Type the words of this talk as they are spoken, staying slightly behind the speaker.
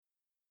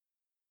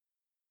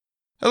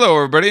Hello,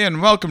 everybody,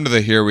 and welcome to the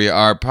Here We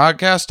Are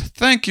podcast.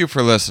 Thank you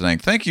for listening.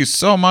 Thank you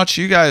so much.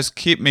 You guys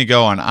keep me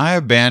going. I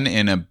have been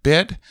in a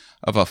bit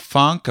of a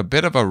funk, a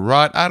bit of a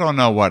rut. I don't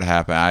know what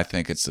happened. I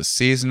think it's a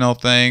seasonal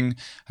thing.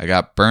 I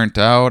got burnt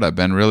out. I've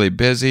been really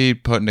busy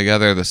putting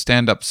together the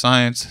stand-up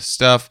science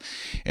stuff,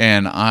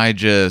 and I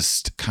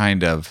just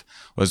kind of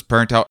was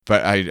burnt out.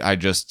 But I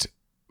just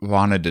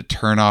wanted to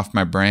turn off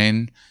my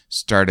brain,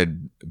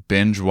 started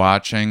binge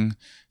watching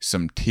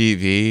some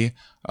TV.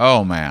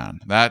 Oh man,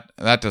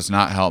 that does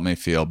not help me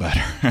feel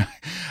better.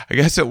 I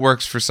guess it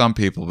works for some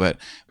people, but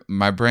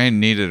my brain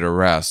needed a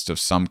rest of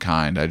some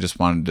kind. I just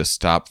wanted to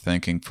stop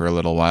thinking for a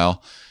little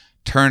while.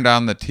 Turned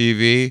on the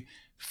TV,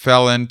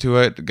 fell into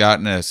it, got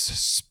in a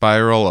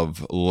spiral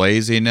of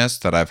laziness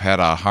that I've had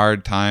a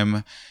hard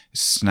time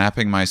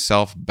snapping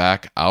myself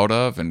back out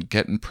of and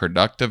getting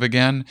productive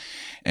again.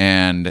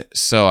 And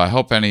so I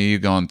hope any of you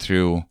going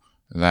through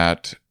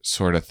that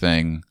sort of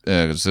thing.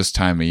 This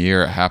time of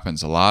year, it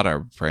happens a lot. Our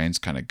brains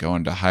kind of go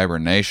into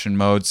hibernation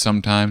mode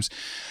sometimes.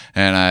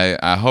 And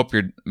I hope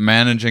you're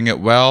managing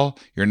it well.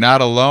 You're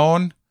not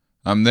alone.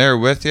 I'm there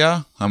with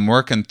you. I'm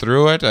working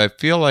through it. I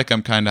feel like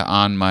I'm kind of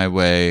on my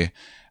way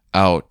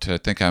out. I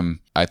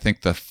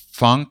think the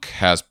funk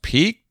has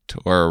peaked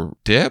or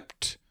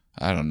dipped.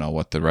 I don't know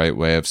what the right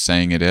way of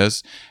saying it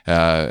is.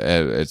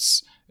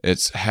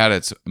 It's had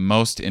its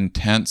most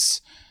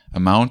intense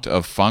amount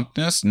of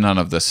funkness. None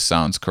of this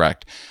sounds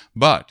correct,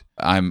 but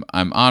I'm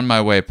on my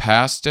way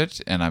past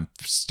it, and I'm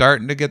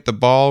starting to get the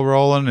ball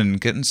rolling and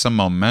getting some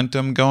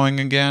momentum going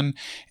again.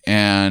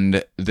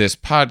 And this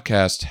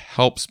podcast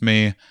helps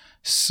me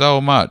so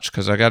much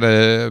because I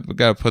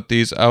gotta put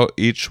these out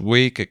each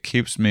week. It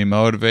keeps me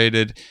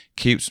motivated,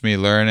 keeps me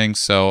learning.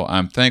 So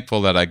I'm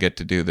thankful that I get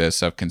to do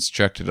this. I've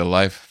constructed a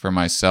life for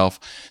myself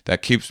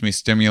that keeps me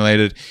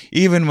stimulated,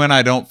 even when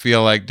I don't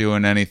feel like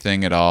doing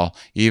anything at all,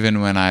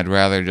 even when I'd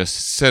rather just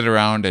sit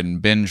around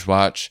and binge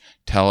watch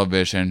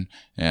television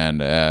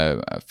and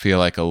feel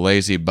like a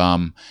lazy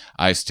bum.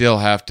 I still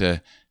have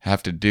to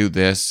do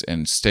this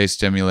and stay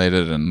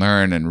stimulated and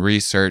learn and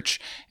research,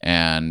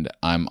 and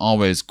I'm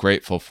always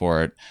grateful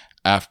for it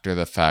after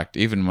the fact.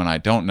 Even when I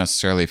don't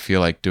necessarily feel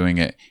like doing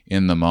it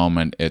in the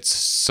moment, it's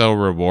so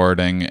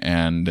rewarding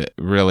and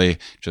really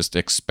just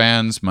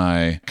expands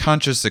my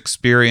conscious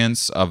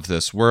experience of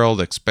this world,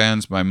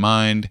 expands my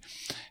mind,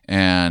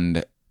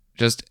 and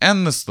just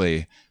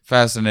endlessly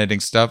fascinating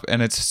stuff.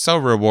 And it's so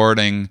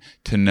rewarding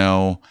to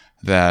know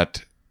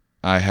that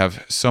I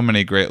have so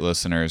many great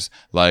listeners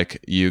like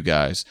you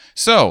guys.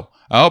 So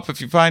I hope if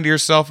you find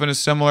yourself in a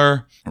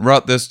similar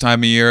rut this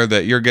time of year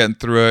that you're getting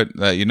through it,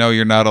 that you know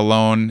you're not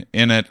alone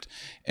in it.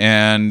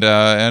 And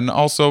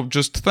also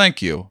just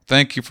thank you.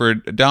 Thank you for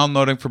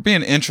downloading, for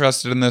being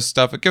interested in this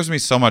stuff. It gives me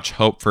so much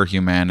hope for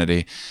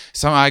humanity.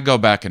 So I go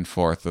back and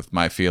forth with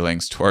my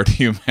feelings toward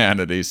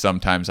humanity.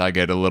 Sometimes I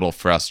get a little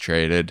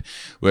frustrated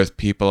with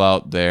people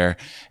out there,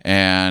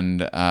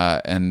 and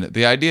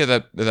the idea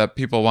that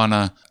people want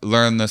to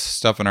learn this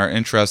stuff and are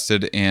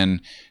interested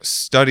in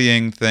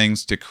studying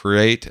things to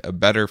create a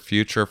better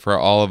future for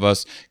all of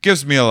us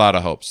gives me a lot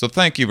of hope. So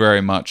thank you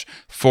very much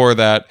for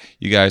that.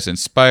 You guys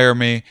inspire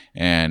me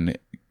and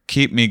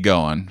keep me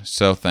going.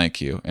 So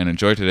thank you, and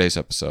enjoy today's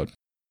episode.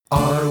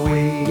 Are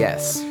we?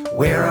 Yes.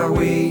 Where are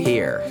we?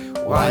 Here.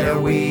 Why are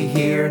we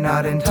here?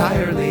 Not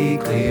entirely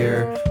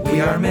clear.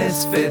 We are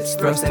misfits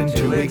thrust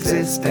into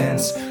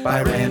existence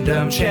by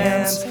random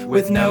chance,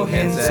 with no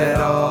hints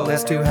at all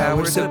as to how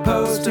we're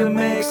supposed to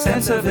make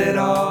sense of it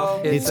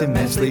all. It's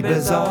immensely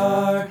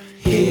bizarre.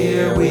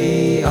 Here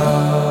we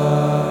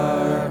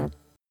are.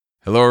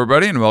 Hello,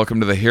 everybody, and welcome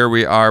to the Here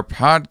We Are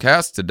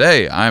podcast.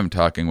 Today, I'm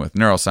talking with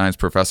neuroscience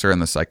professor in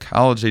the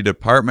psychology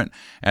department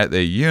at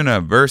the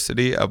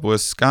University of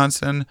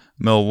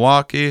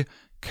Wisconsin-Milwaukee.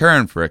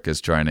 Karen Frick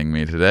is joining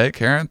me today.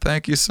 Karen,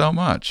 thank you so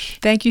much.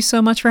 Thank you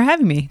so much for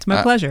having me. It's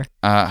my pleasure.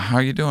 How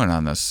are you doing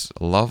on this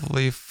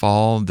lovely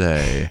fall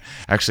day?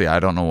 Actually, I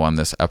don't know when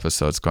this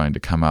episode's going to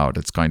come out.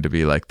 It's going to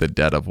be like the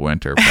dead of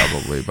winter,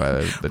 probably, by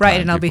the right,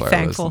 time and I'll be people are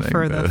thankful listening,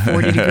 for the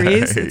 40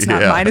 degrees. It's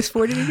not minus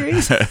 40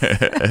 degrees.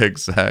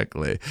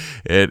 Exactly.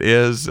 It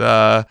is,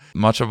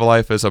 much of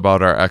life is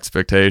about our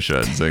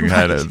expectations. And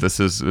kind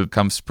of,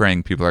 come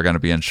spring, people are going to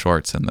be in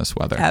shorts in this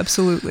weather.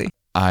 Absolutely.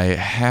 I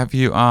have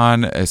you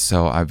on,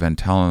 so I've been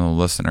telling the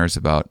listeners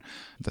about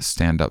the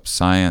stand-up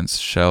science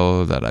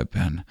show that I've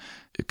been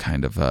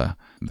kind of the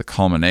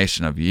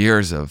culmination of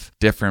years of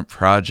different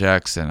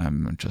projects, and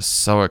I'm just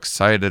so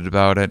excited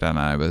about it. And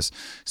I was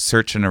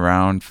searching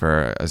around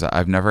as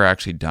I've never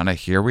actually done a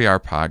Here We Are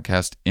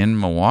podcast in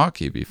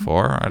Milwaukee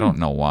before. I don't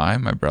know why.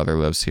 My brother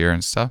lives here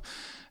and stuff,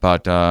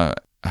 but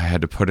I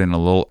had to put in a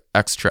little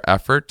extra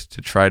effort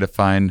to try to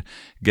find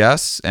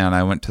guests, and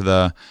I went to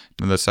the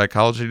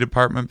psychology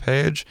department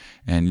page,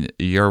 and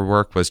your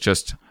work was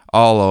just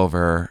all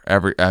over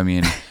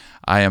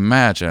I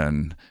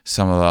imagine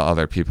some of the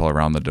other people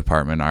around the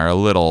department are a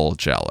little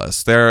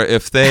jealous.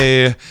 If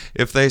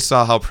they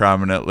saw how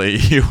prominently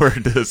you were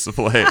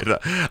displayed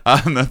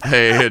on the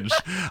page,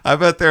 I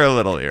bet they're a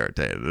little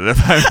irritated, if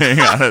I'm being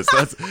honest.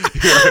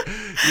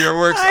 Your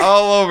work's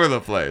all over the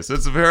place.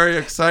 It's very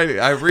exciting.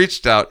 I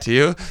reached out to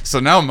you, so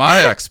now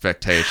my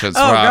expectations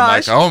were, I'm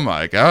like, oh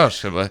my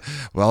gosh,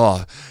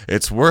 well,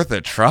 it's worth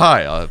a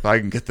try if I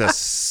can get this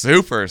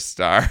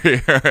superstar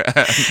here.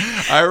 And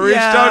I reached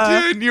out to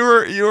you,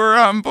 and you were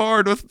on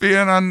board with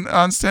being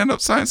on Stand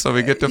Up Science, so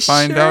we get to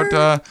find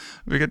out.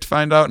 We get to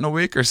find out in a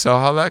week or so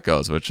how that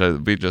goes, which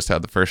we just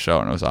had the first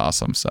show and it was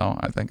awesome. So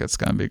I think it's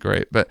going to be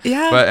great. But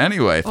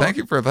anyway, thank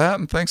you for that,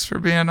 and thanks for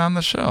being on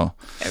the show.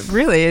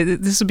 Really,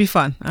 this will be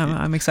fun.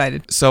 I'm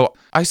excited. So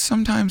I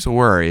sometimes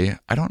worry.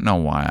 I don't know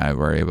why I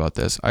worry about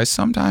this. I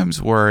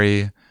sometimes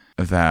worry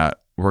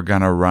that we're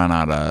going to run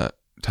out of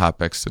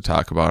topics to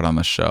talk about on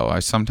the show. I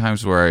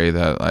sometimes worry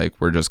that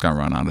we're just going to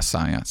run out of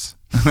science.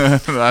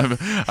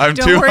 I'm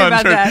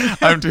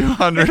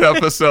 200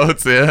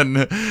 episodes in.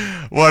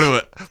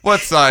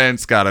 What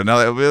science got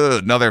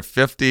another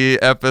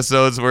 50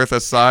 episodes worth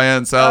of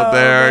science out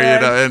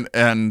there,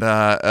 man.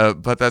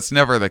 But that's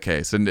never the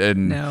case, and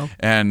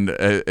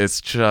it's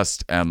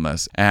just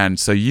endless. And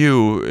so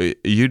you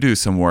do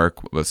some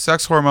work with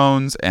sex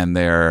hormones and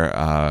their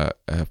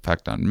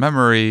effect on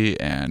memory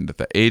and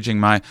the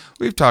aging mind.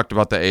 We've talked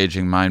about the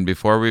aging mind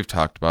before. We've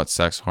talked about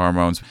sex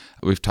hormones.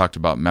 We've talked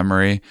about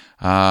memory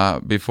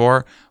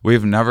before.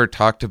 We've never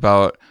talked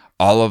about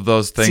all of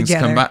those things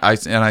combined.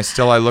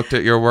 I looked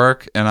at your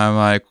work and I'm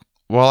like,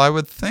 well, I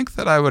would think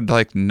that I would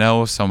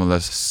know some of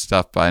this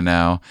stuff by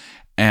now.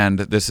 And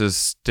this is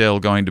still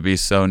going to be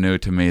so new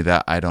to me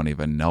that I don't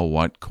even know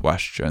what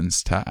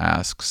questions to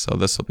ask. So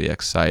this will be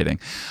exciting.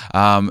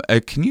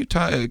 Can you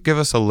give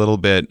us a little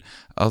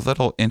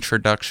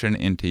introduction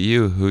into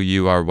you, who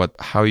you are,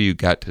 how you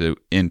got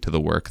into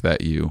the work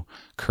that you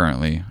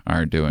currently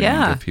are doing,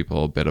 and give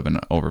people a bit of an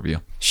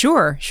overview?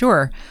 Sure.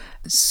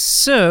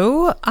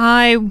 So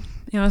I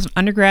was an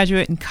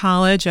undergraduate in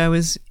college. I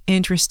was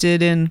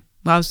interested in,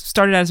 I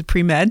started out as a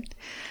pre-med,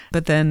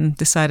 but then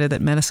decided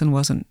that medicine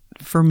wasn't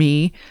for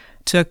me,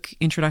 took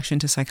introduction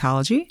to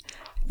psychology,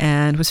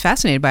 and was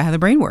fascinated by how the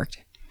brain worked.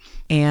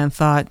 And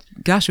thought,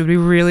 gosh, it would be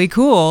really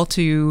cool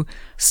to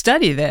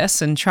study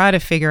this and try to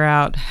figure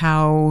out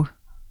how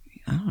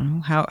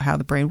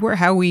the brain works,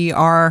 how we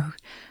are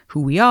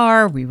who we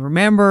are, we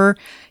remember,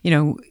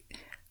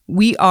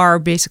 we are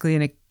basically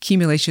an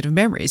accumulation of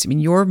memories. I mean,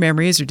 your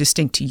memories are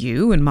distinct to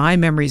you and my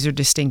memories are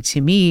distinct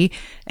to me.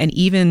 And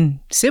even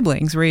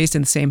siblings raised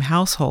in the same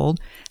household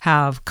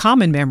have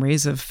common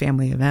memories of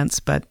family events,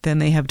 but then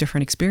they have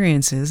different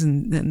experiences,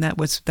 and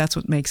that's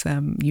what makes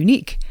them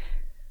unique.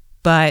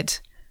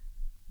 But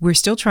we're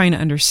still trying to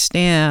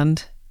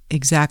understand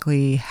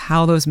exactly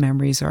how those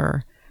memories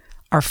are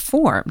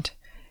formed.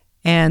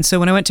 And so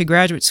when I went to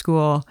graduate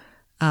school,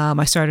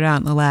 I started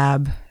out in the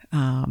lab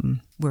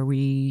where we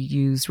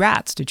used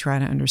rats to try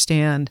to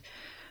understand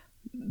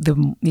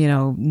the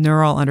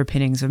neural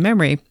underpinnings of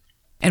memory.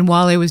 And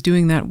while I was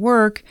doing that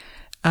work,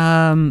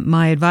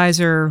 my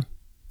advisor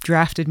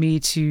drafted me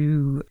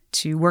to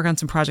work on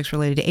some projects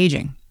related to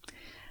aging.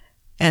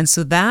 And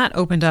so that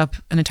opened up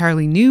an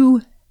entirely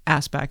new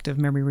aspect of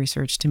memory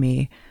research to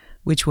me,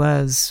 which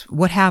was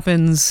what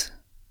happens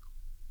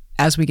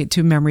as we get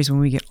to memories when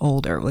we get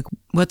older.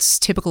 What's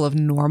typical of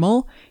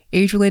normal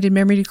age-related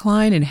memory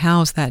decline, and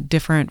how is that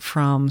different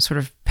from sort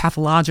of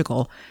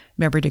pathological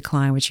memory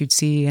decline, which you'd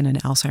see in an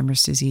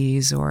Alzheimer's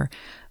disease or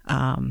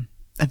a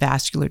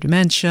vascular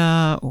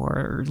dementia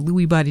or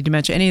Lewy body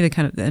dementia, any of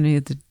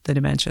the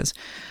dementias.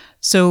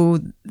 So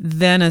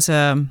then as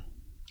a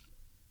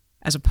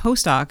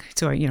postdoc,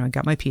 so I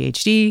got my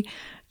PhD,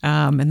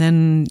 and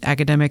then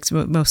academics,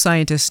 most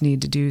scientists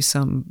need to do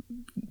some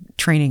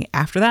training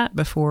after that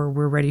before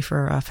we're ready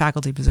for a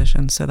faculty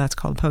position. So that's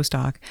called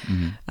postdoc.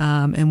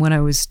 Mm-hmm. And when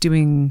I was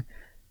doing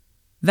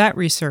that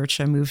research,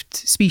 I moved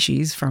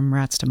species from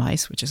rats to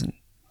mice, which isn't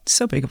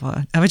so big of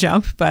a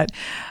jump, but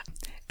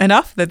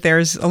enough that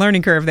there's a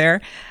learning curve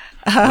there.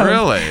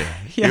 Really?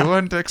 Yeah. You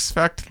wouldn't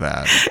expect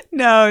that.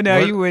 No,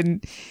 you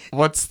wouldn't.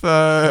 What's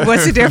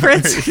the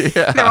difference?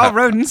 Yeah. They're all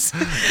rodents.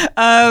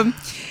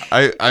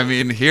 I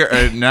mean, here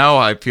now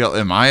I feel,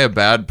 am I a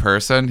bad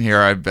person? Here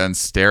I've been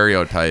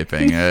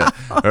stereotyping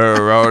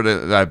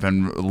I've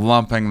been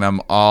lumping them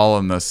all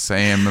in the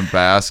same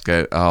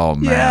basket. Oh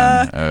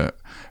man. Yeah.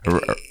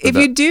 If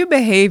you do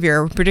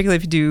behavior, particularly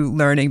if you do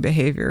learning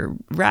behavior,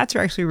 rats are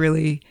actually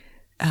really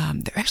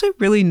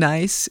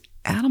nice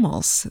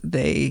animals.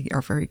 They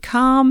are very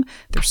calm.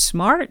 They're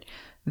smart.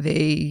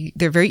 They're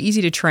very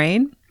easy to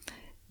train.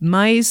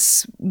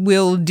 Mice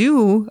will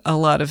do a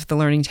lot of the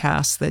learning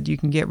tasks that you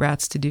can get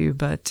rats to do,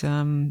 but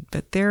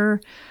they're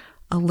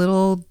always a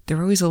little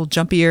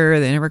jumpier.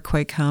 They never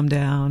quite calm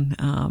down.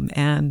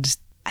 And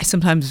I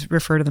sometimes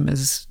refer to them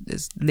as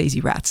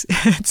lazy rats.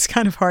 It's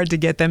kind of hard to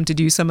get them to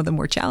do some of the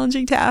more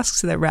challenging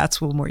tasks that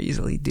rats will more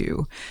easily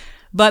do.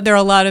 But there are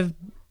a lot of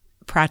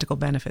practical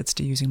benefits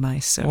to using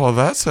mice. So. Well,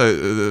 that's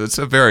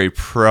a very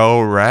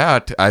pro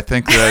rat. I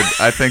think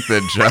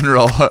the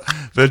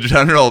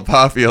general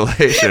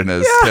population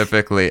is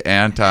typically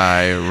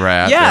anti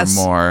rat. Yes.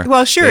 Or more.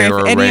 Well, sure. They If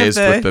were any of raised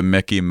with the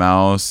Mickey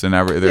Mouse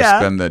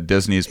and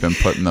Disney's been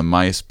putting the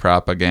mice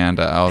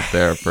propaganda out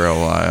there for a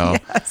while.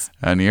 Yes.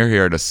 And you're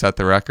here to set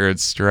the record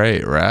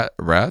straight.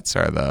 Rats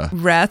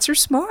are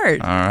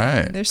smart. All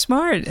right. They're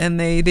smart, and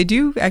they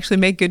do actually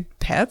make good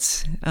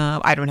pets.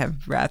 I don't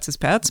have rats as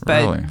pets,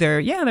 but Really?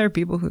 there are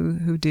people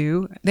who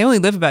do. They only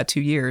live about 2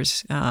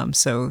 years,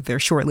 so they're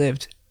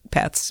short-lived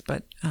pets.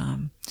 But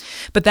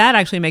that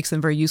actually makes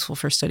them very useful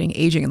for studying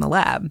aging in the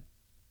lab,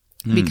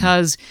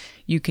 because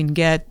you can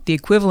get the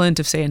equivalent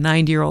of, say, a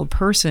 90-year-old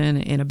person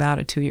in about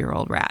a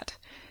 2-year-old rat.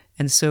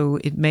 And so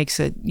it makes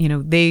it,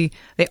 they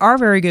are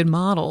very good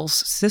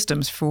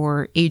systems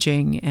for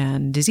aging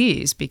and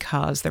disease,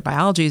 because their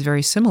biology is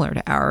very similar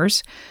to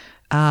ours.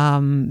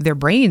 Their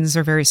brains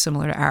are very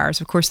similar to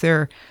ours. Of course,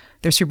 their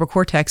cerebral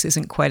cortex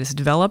isn't quite as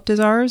developed as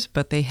ours,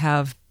 but they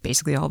have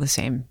basically all the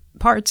same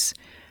parts.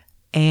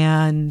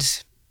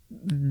 And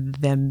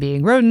them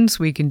being rodents,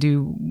 we can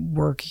do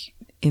work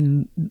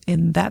in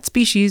that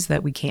species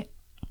that we can't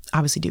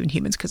obviously do in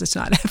humans, because it's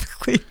not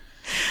ethically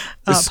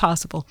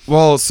possible.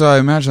 Well, so I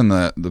imagine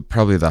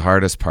probably the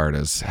hardest part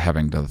is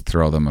having to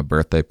throw them a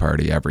birthday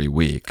party every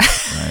week,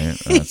 right?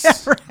 Yeah,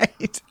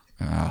 right.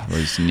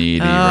 Those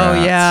needy Oh,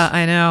 rats. yeah,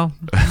 I know.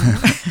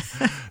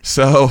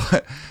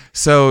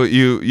 So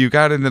you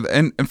got into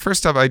and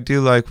first off, I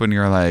do like when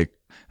you're like,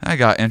 I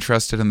got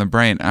interested in the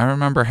brain. I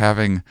remember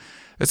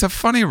it's a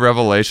funny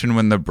revelation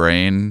when the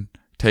brain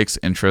takes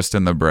interest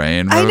in the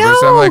brain. I know.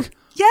 I'm like,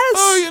 yes.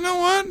 oh, you know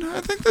what?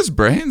 I think this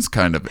brain's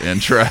kind of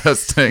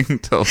interesting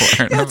to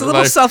learn. Yeah, it's a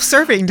little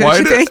self-serving, don't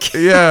you think?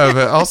 Yeah,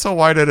 but also,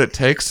 why did it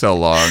take so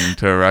long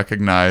to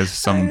recognize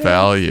some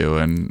value?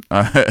 And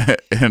I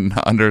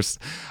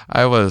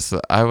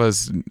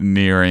was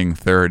nearing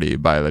 30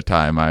 by the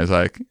time I was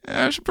like,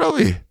 I should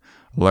probably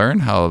learn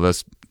how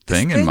this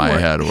thing in my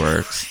head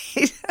works.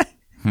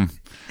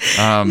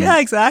 Yeah,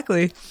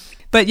 exactly.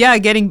 But yeah,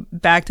 getting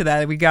back to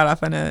that, we got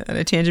off on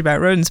a tangent about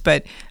rodents.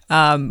 But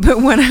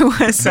when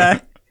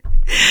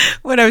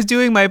I was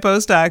doing my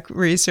postdoc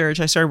research,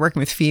 I started working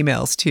with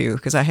females too,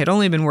 because I had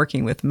only been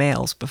working with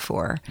males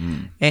before,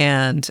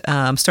 and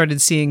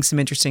started seeing some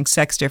interesting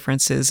sex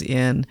differences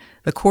in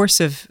the course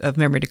of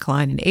memory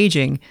decline and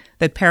aging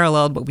that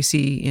paralleled what we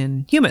see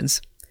in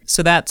humans.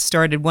 So that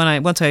started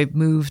once I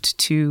moved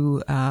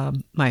to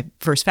my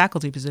first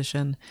faculty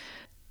position.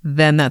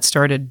 Then that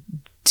started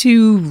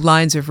 2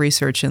 lines of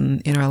research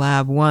in our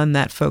lab. One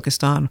that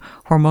focused on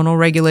hormonal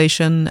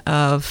regulation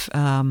of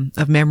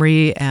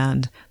memory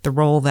and the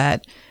role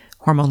that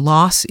hormone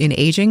loss in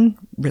aging,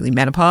 really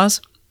menopause,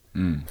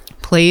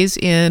 plays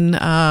in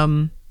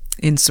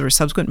sort of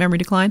subsequent memory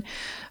decline.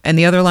 And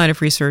the other line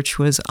of research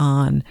was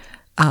on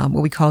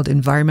what we called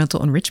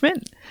environmental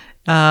enrichment,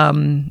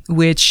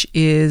 which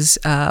is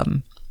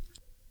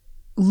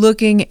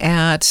looking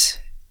at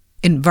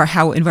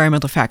how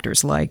environmental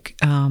factors like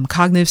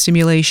cognitive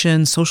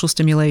stimulation, social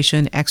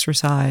stimulation,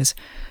 exercise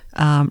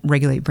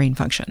regulate brain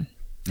function.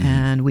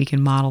 And we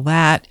can model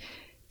that.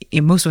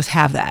 And most of us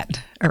have that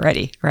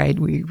already, right?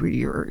 We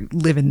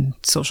live in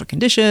social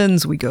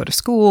conditions, we go to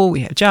school,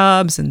 we have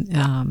jobs,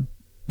 and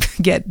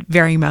get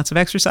varying amounts of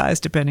exercise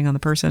depending on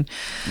the person.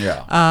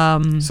 Yeah.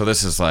 So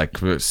this is like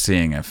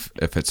seeing if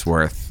it's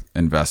worth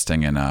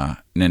investing in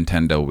a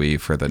Nintendo Wii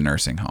for the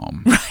nursing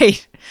home.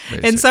 Right.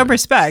 Basically. In some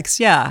respects,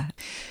 yeah.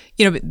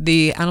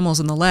 The animals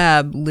in the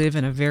lab live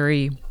in a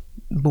very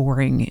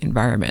boring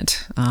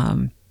environment.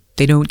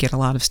 They don't get a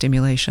lot of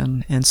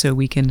stimulation, and so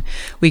we can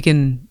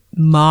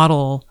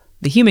model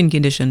the human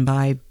condition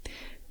by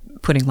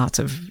putting lots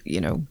of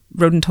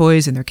rodent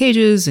toys in their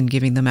cages and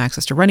giving them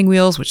access to running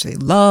wheels, which they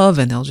love,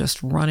 and they'll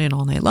just run in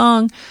all night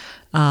long.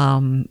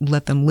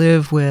 Let them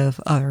live with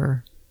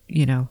other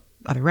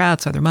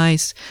rats, other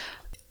mice,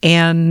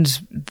 and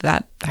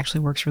that actually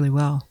works really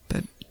well.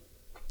 But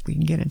we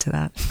can get into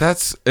that.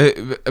 But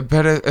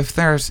if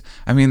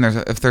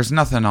there's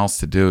nothing else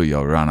to do,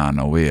 you'll run on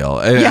a wheel.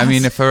 Yes. I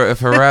mean, if a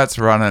rat's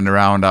running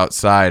around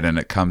outside and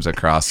it comes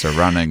across a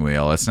running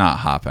wheel, it's not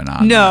hopping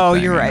on. No, that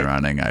thing you're right. And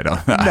running, I don't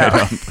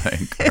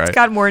think. Right? It's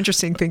got more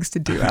interesting things to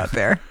do out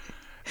there.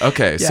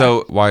 Okay, yeah.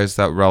 So why is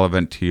that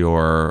relevant to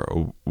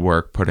your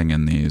work? Putting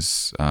in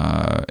these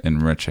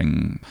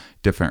enriching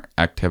different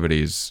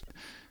activities,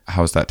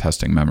 how is that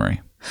testing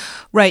memory?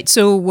 Right.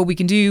 So what we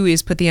can do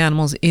is put the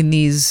animals in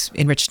these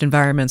enriched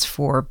environments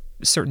for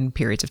certain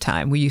periods of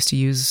time. We used to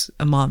use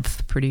a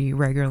month pretty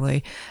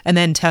regularly, and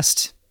then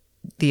test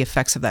the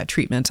effects of that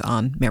treatment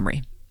on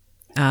memory.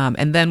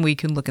 And then we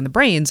can look in the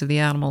brains of the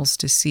animals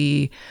to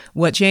see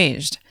what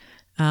changed.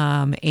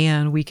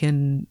 And we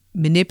can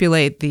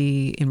manipulate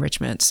the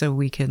enrichment. So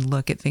we can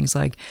look at things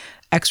like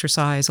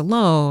exercise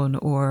alone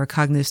or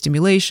cognitive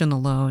stimulation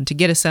alone to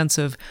get a sense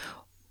of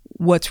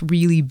what's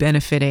really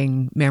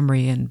benefiting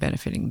memory and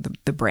benefiting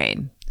the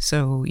brain.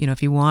 So,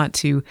 if you want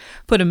to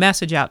put a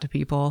message out to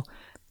people,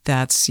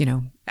 that's,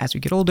 as we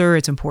get older,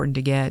 it's important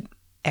to get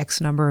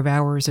X number of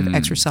hours of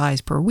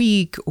exercise per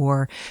week,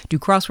 or do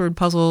crossword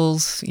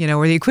puzzles,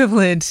 or the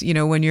equivalent,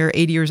 when you're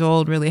 80 years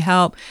old really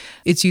help.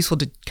 It's useful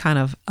to kind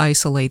of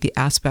isolate the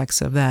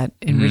aspects of that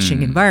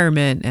enriching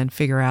environment and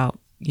figure out,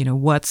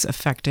 what's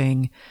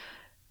affecting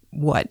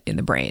what in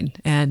the brain.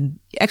 And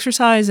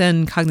exercise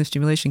and cognitive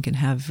stimulation can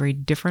have very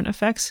different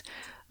effects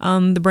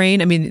on the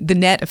brain. I mean, the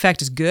net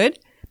effect is good,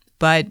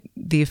 but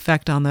the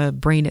effect on the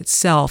brain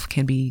itself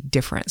can be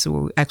different.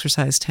 So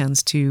exercise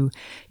tends to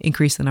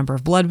increase the number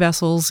of blood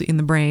vessels in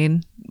the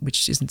brain,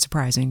 which isn't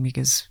surprising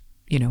because,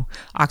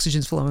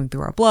 oxygen's flowing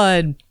through our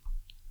blood.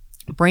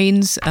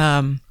 Brains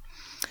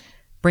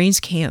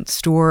can't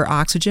store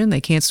oxygen.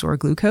 They can't store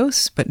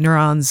glucose, but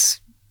neurons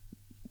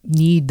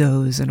need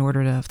those in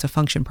order to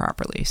function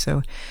properly.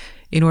 So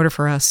in order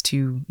for us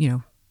to,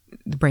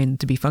 the brain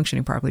to be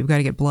functioning properly, we've got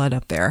to get blood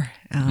up there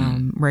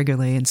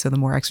regularly. And so the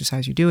more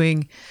exercise you're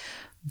doing,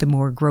 the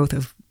more growth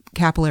of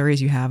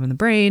capillaries you have in the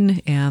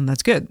brain, and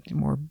that's good. The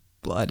more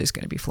blood is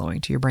going to be flowing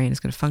to your brain,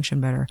 it's going to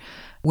function better.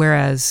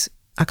 Whereas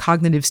a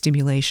cognitive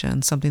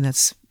stimulation, something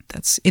that's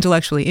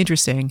intellectually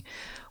interesting,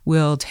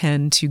 will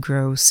tend to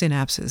grow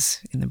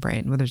synapses in the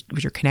brain,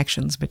 which are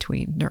connections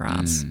between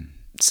neurons.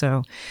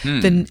 So,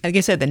 like I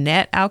said, the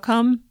net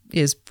outcome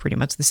is pretty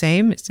much the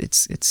same. It's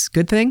a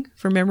good thing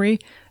for memory,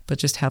 but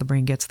just how the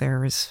brain gets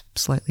there is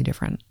slightly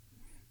different.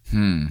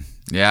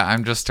 Yeah,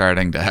 I'm just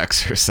starting to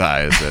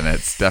exercise, and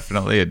it's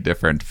definitely a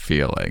different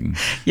feeling.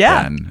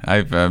 Yeah. And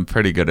I'm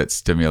pretty good at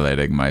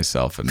stimulating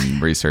myself and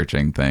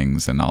researching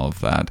things and all of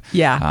that.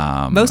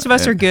 Yeah. Most of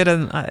us are good,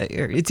 and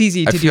it's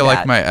easy to do that. I feel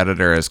like my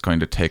editor is going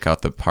to take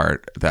out the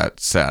part that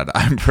said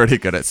I'm pretty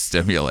good at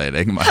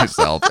stimulating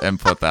myself and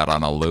put that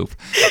on a loop.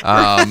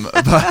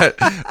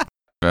 But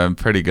I'm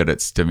pretty good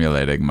at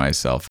stimulating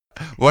myself.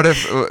 What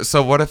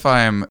if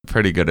I'm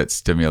pretty good at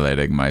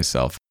stimulating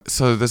myself?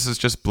 So this is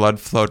just blood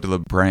flow to the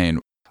brain.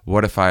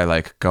 What if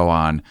I go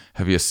on?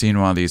 Have you seen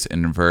one of these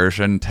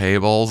inversion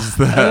tables?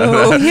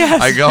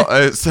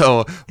 Yes.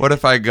 So what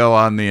if I go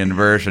on the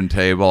inversion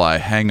table? I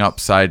hang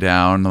upside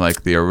down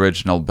like the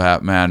original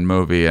Batman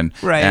movie, and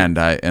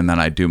then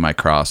I do my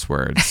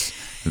crosswords.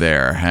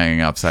 There,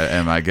 hanging upside.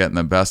 Am I getting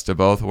the best of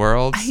both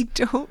worlds? I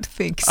don't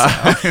think so.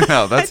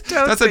 No, that's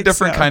a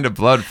different kind of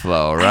blood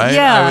flow, right?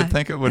 Yeah, I would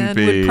think it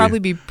would probably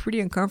be pretty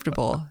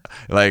uncomfortable.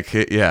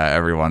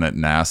 Everyone at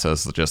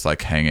NASA's just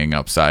hanging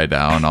upside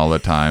down all the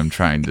time,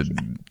 trying to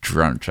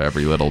drench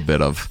every little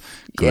bit of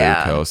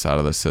glucose out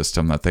of the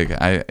system.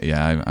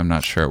 I'm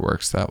not sure it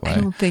works that way. I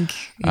don't think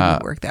it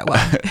would work that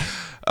way.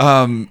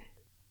 I'm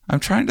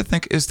trying to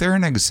think. Is there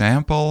an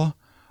example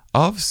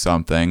of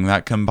something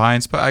that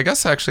combines, but I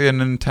guess actually a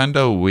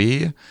Nintendo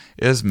Wii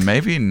is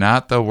maybe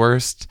not the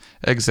worst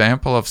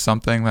example of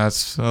something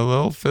that's a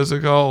little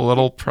physical, a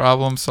little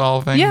problem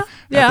solving at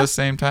the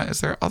same time.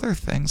 Is there other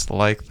things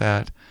like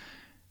that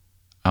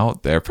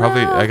out there?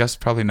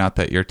 Probably not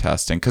that you're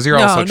testing, because you're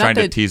also trying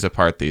to tease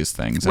apart these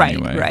things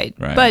anyway. Right.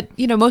 But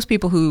most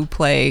people who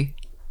play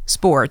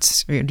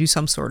sports or do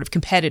some sort of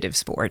competitive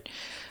sport,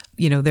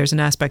 there's an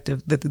aspect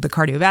of the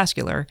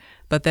cardiovascular,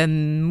 but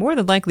then more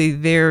than likely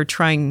they're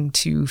trying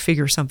to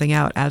figure something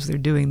out as they're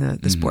doing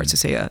the sports. So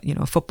say a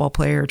football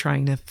player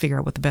trying to figure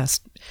out what the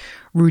best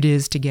route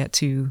is to get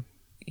to,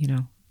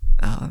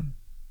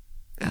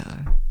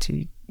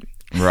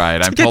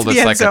 Right. I'm told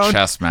it's like a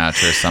chess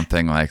match or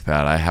something like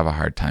that. I have a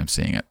hard time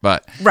seeing it,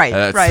 but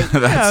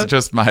that's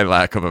just my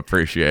lack of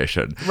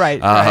appreciation.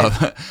 Right.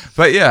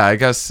 But yeah, I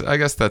guess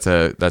that's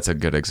a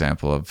good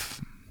example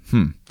of,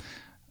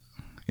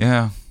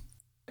 yeah.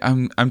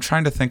 I'm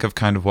trying to think of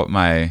kind of what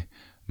my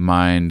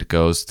mind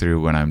goes through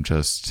when I'm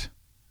just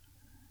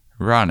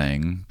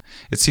running.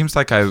 It seems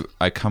like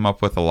I come up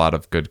with a lot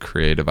of good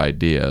creative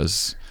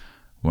ideas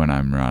when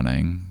I'm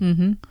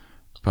running,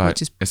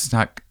 but it's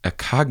not a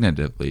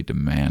cognitively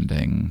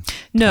demanding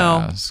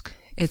task.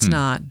 It's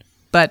not.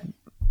 But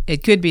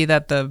it could be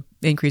that the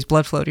increased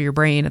blood flow to your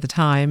brain at the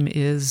time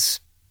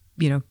is,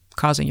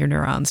 causing your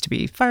neurons to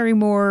be firing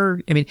more.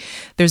 I mean,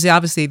 there's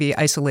obviously the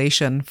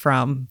isolation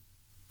from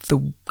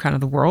the kind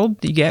of the world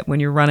you get when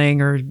you're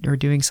running or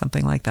doing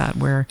something like that,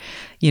 where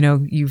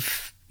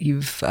you've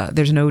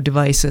there's no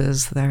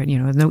devices there,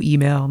 no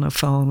email, no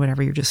phone,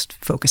 whatever. You're just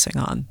focusing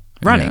on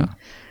running.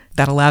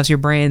 That allows your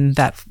brain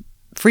that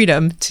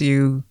freedom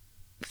to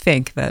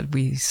think that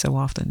we so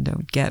often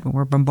don't get when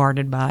we're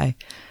bombarded by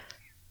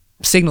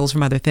signals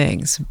from other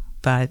things.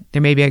 But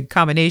there may be a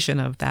combination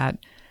of that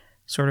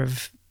sort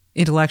of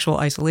intellectual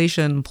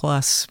isolation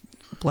plus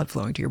blood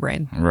flowing to your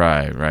brain.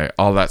 Right.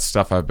 All that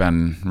stuff I've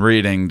been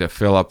reading to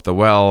fill up the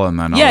well, and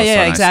then all of a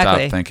sudden I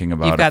stop thinking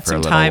about it for a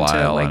little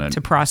while, and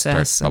to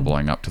process, starts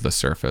bubbling up to the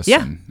surface,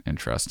 and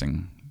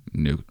interesting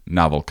new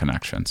novel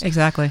connections.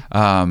 Exactly.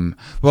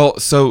 Well,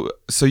 so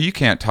you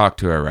can't talk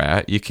to a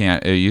rat. You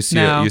can't. You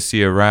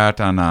see a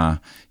rat on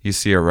a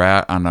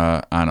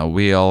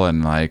wheel,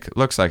 and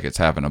looks like it's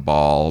having a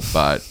ball,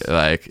 but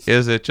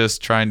is it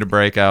just trying to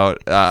break out?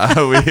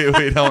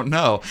 We don't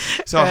know.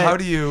 So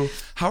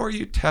how are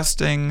you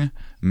testing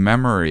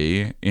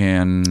memory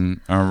in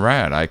a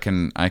rat. I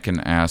can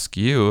ask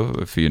you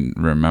if you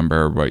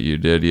remember what you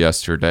did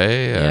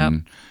yesterday,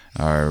 and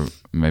or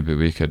maybe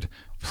we could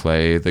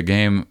play the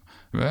game.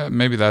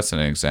 Maybe that's an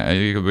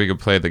example. We could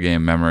play the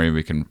game memory.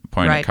 We can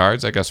point at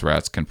cards. I guess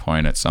rats can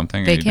point at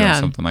something. They Are you can.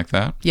 doing something like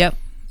that? Yep.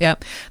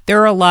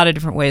 There are a lot of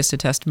different ways to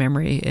test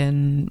memory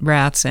in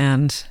rats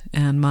and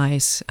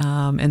mice.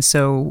 And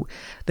so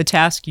the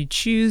task you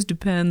choose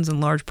depends in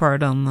large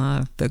part on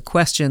the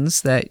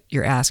questions that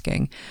you're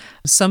asking.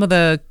 Some of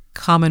the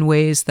common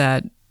ways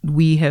that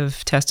we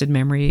have tested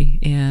memory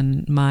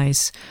in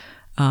mice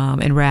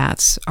and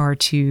rats are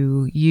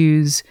to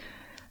use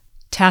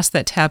tasks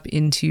that tap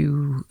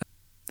into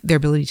their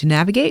ability to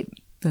navigate.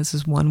 This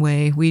is one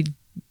way. We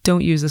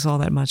don't use this all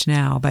that much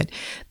now, but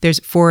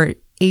for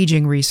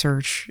aging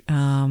research,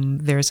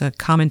 there's a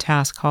common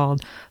task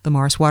called the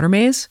Morris Water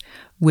Maze,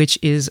 which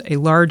is a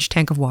large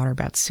tank of water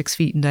about 6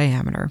 feet in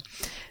diameter,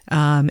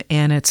 and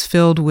it's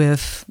filled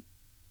with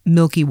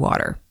milky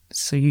water.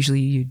 So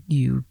usually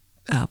you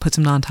put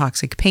some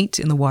non-toxic paint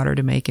in the water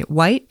to make it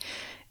white,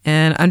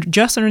 and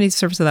just underneath the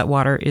surface of that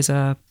water is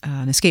an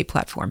escape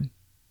platform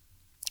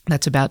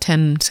that's about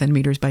 10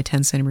 centimeters by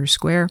 10 centimeters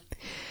square,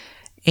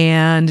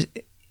 and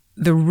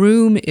the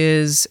room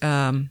is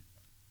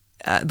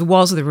the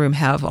walls of the room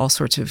have all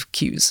sorts of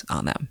cues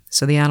on them.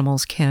 So the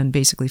animals can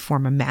basically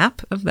form a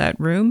map of that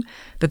room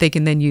that they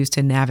can then use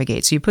to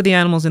navigate. So you put the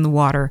animals in the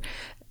water.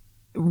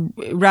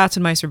 Rats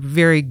and mice are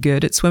very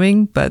good at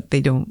swimming, but they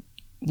don't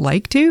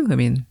like to. I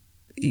mean,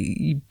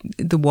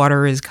 the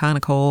water is kind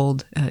of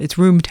cold. It's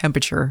room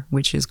temperature,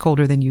 which is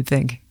colder than you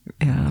think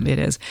it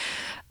is.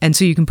 And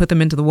so you can put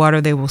them into the water.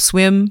 They will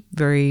swim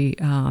very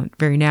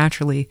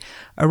naturally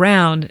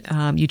around.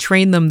 You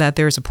train them that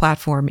there's a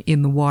platform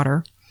in the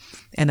water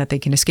and that they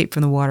can escape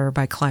from the water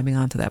by climbing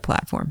onto that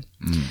platform.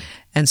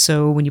 And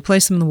so when you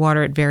place them in the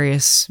water at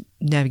various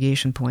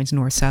navigation points,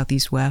 north, south,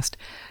 east, west,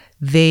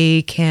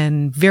 they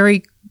can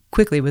very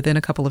quickly, within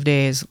a couple of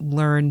days,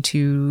 learn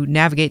to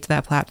navigate to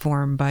that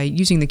platform by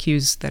using the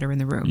cues that are in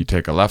the room. You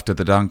take a left at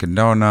the Dunkin'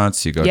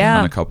 Donuts, you go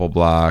down a couple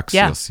blocks,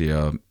 you'll see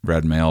a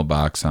red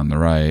mailbox on the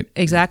right.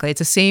 Exactly. It's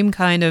the same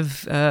kind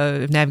of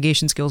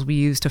navigation skills we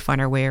use to find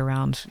our way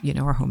around,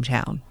 our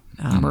hometown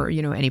or,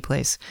 any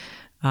place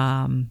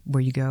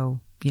where you go,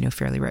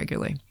 fairly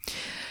regularly.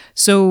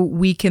 So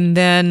we can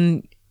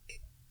then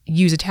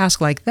use a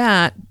task like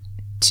that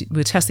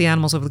to test the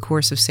animals over the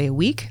course of, say, a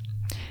week.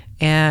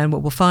 And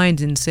what we'll find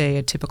in, say,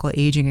 a typical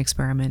aging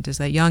experiment is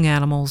that young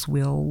animals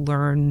will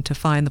learn to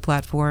find the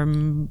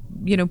platform,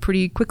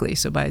 pretty quickly.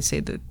 So by, say,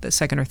 the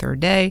second or third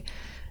day,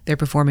 they're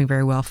performing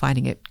very well,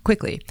 finding it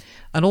quickly.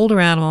 An older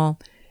animal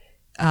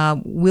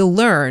will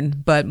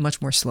learn, but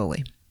much more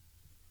slowly.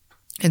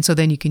 And so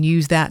then you can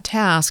use that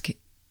task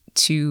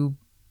to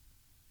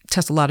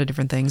test a lot of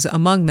different things,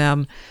 among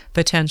them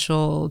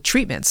potential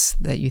treatments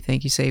that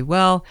you say,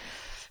 well,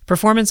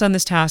 performance on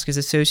this task is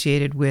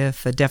associated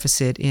with a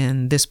deficit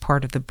in this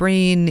part of the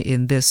brain,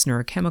 in this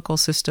neurochemical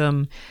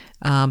system.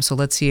 So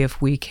let's see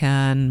if we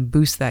can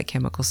boost that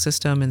chemical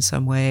system in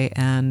some way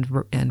and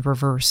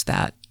reverse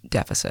that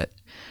deficit.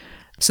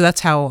 So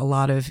that's how a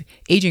lot of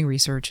aging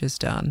research is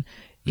done,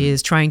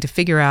 is trying to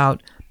figure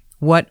out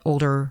what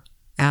older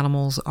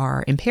animals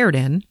are impaired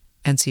in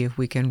and see if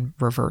we can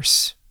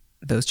reverse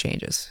those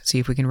changes, see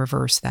if we can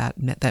reverse that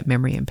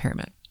memory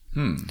impairment.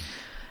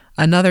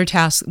 Another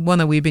task, one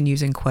that we've been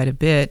using quite a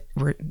bit,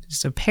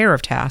 is a pair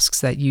of tasks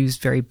that use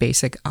very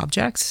basic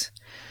objects.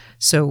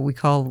 So we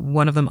call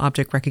one of them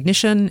object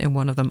recognition and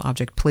one of them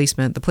object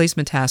placement. The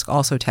placement task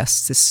also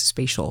tests this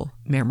spatial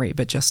memory,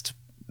 but just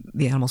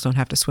the animals don't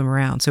have to swim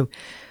around. So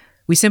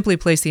we simply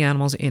place the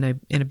animals in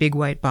a big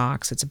white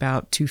box. It's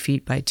about 2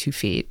 feet by 2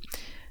 feet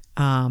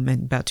and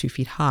about 2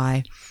 feet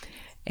high.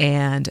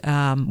 And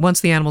once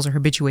the animals are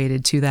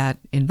habituated to that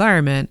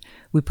environment,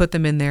 we put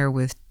them in there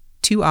with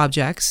 2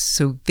 objects,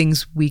 so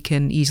things we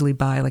can easily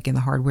buy like in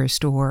the hardware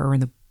store or in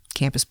the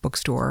campus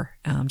bookstore,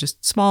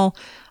 just small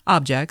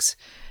objects.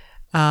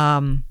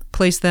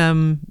 Place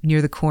them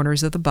near the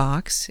corners of the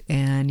box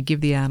and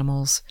give the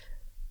animals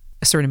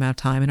a certain amount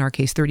of time, in our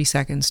case 30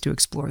 seconds, to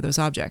explore those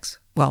objects.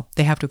 Well,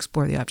 they have to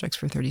explore the objects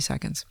for 30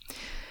 seconds.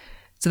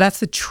 So that's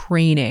the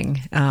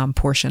training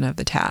portion of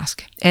the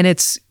task. And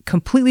it's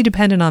completely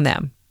dependent on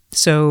them.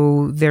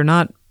 So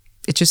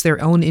it's just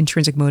their own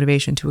intrinsic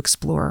motivation to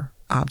explore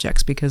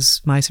objects,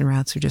 because mice and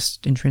rats are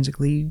just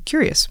intrinsically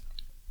curious.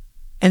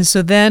 And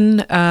so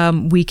then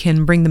we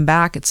can bring them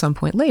back at some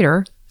point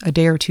later, a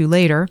day or two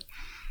later,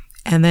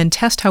 and then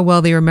test how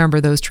well they remember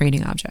those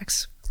training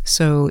objects.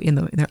 So in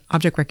the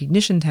object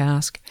recognition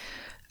task,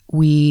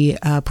 we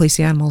place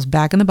the animals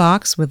back in the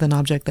box with an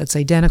object that's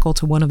identical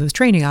to one of those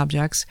training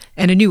objects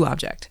and a new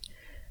object.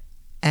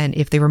 And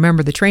if they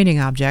remember the training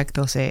object,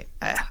 they'll say,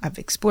 I've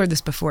explored this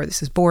before.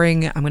 This is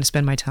boring. I'm going to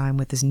spend my time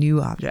with this new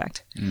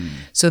object.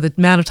 So the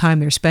amount of time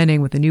they're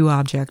spending with the new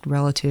object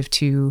relative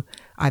to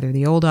either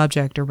the old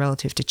object or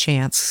relative to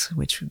chance,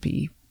 which would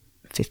be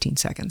 15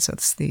 seconds. So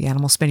it's the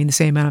animal spending the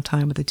same amount of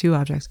time with the 2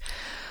 objects.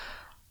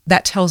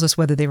 that tells us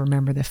whether they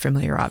remember the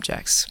familiar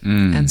objects.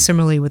 And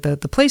similarly with the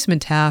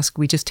placement task,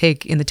 we just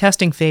take, in the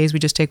testing phase, we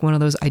just take one of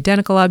those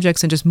identical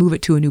objects and just move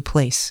it to a new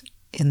place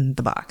in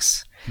the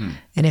box.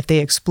 And if they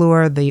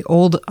explore the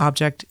old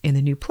object in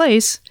the new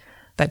place,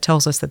 that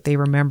tells us that they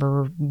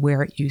remember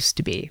where it used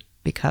to be,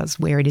 because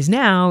where it is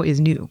now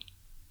is new.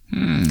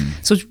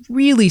 So it's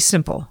really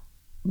simple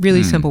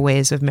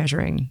ways of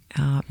measuring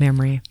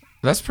memory.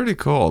 That's pretty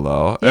cool,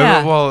 though.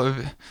 Yeah. Well,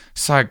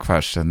 side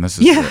question. This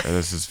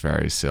is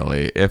very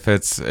silly. If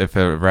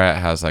a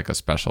rat has like a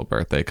special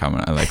birthday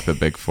coming, like the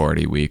big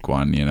 40-week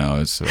one,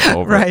 is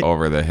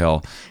over the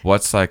hill.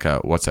 What's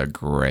a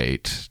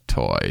great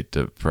toy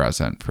to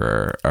present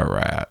for a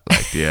rat?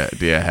 Like,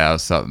 do you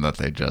have something that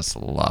they just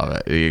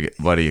love it?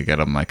 What do you get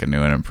them, like a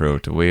new and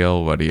improved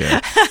wheel?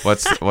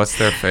 What's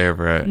their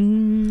favorite?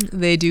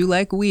 They do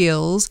like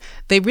wheels.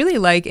 They really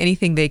like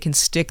anything they can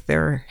stick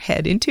their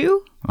head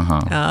into.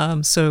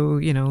 So,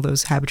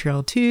 those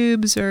Habitrail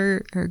tubes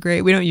are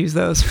great. We don't use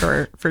those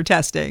for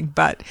testing,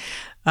 but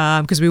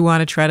because we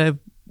want to try to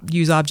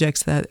use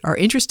objects that are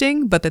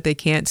interesting, but that they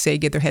can't, say,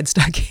 get their head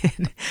stuck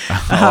in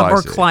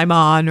or climb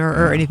on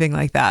or anything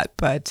like that.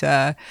 But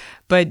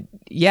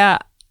yeah,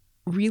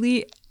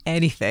 really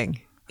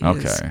anything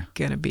is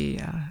going to be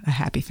a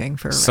happy thing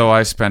for a rat. So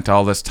I spent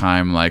all this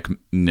time like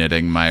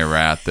knitting my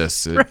rat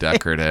this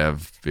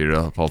decorative,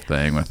 beautiful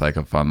thing with like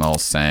a fun little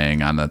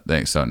saying on the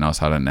thing so it knows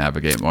how to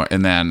navigate more.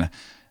 And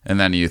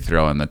then you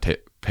throw in the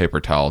paper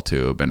towel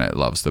tube and it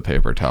loves the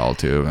paper towel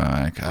tube. And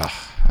I'm like,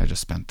 I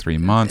just spent 3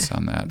 months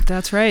on that.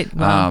 That's right.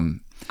 Well,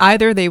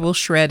 either they will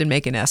shred and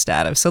make a nest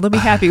out of, so they'll be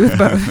happy with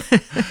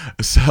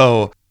both.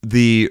 So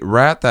the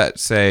rat that,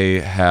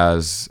 say,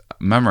 has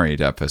memory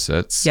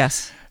deficits.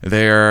 Yes.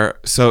 They're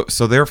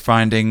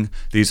finding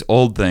these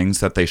old things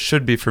that they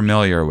should be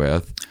familiar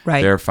with.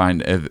 Right.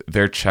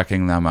 They're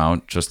checking them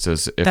out just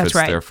as if it's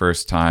their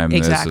first time.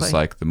 Exactly. This is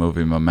like the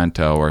movie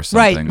Memento or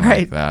something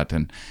like that.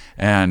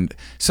 And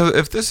so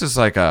if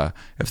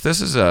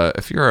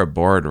you're a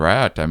bored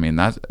rat, I mean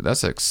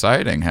that's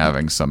exciting,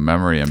 having some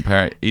memory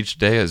impairment. Each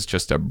day is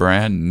just a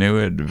brand new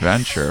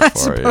adventure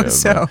for you.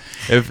 So.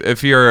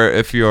 If you're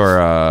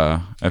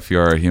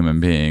a human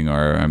being,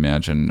 or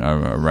imagine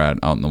a rat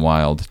out in the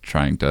wild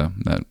trying to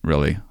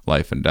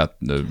life and death,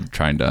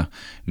 trying to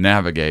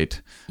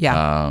navigate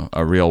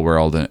a real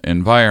world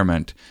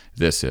environment,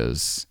 this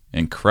is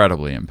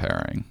incredibly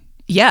impairing.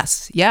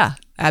 Yes, yeah,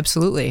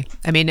 absolutely.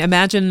 I mean,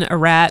 imagine a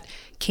rat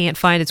can't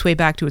find its way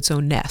back to its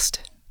own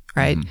nest,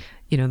 right?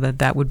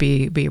 That would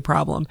be a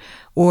problem.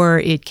 Or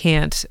it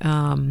can't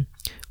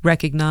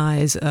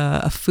recognize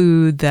a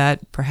food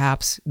that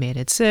perhaps made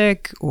it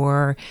sick,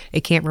 or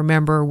it can't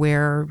remember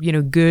where,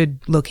 good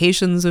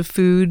locations of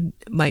food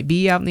might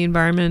be out in the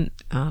environment.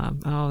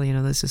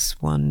 There's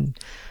this one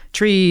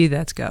tree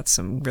that's got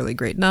some really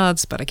great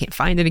nuts, but I can't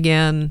find it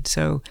again.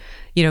 So,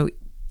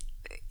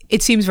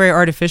 it seems very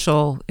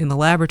artificial in the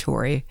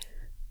laboratory,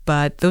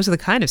 but those are the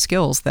kind of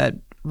skills that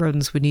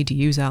rodents would need to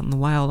use out in the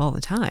wild all the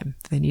time.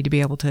 They need to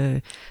be able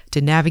to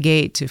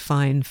navigate, to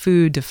find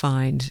food, to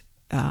find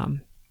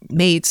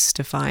mates,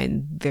 to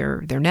find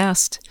their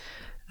nest.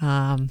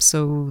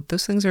 So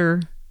those things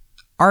are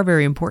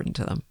very important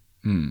to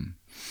them.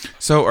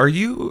 So are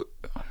you...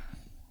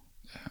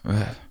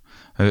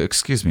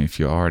 excuse me if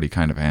you already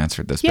kind of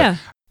answered this, but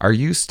are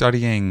you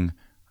studying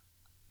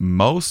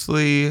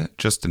mostly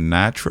just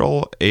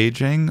natural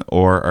aging,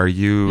 or are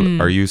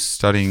you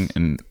studying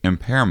an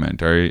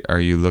impairment? Are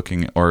you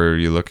looking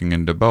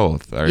into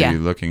both? Are you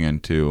looking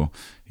into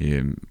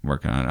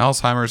working on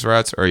Alzheimer's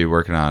rats, or are you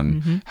working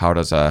on how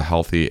does a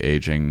healthy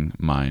aging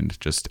mind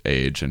just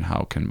age, and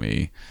how can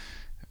we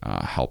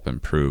help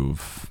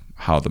improve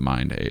how the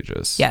mind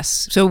ages?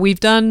 Yes. So we've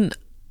done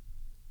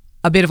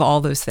a bit of all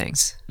those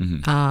things.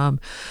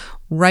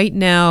 Right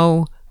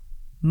now,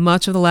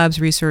 much of the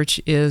lab's research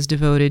is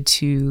devoted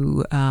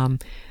to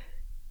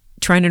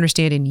trying to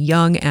understand in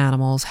young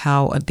animals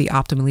how the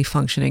optimally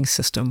functioning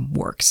system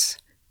works.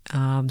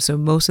 So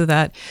most of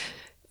that,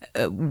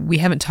 we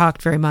haven't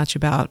talked very much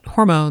about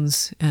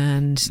hormones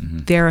and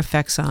their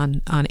effects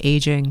on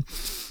aging.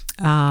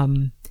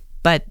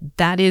 But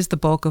that is the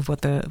bulk of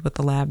what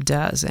the lab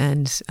does,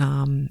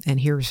 and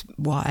here's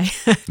why.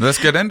 Let's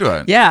get into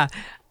it. Yeah.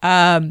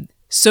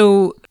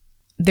 So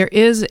there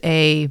is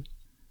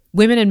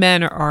women and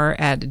men are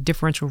at a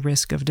differential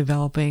risk of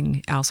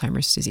developing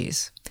Alzheimer's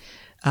disease.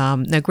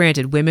 Now,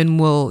 granted, women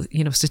will,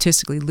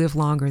 statistically live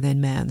longer than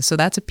men, so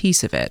that's a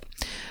piece of it,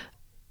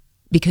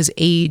 because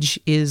age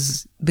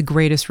is the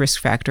greatest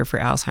risk factor for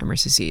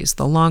Alzheimer's disease.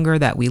 The longer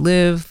that we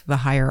live, the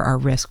higher our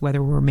risk,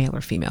 whether we're male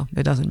or female.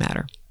 It doesn't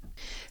matter.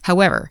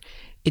 However,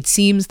 it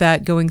seems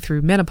that going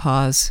through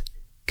menopause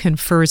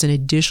confers an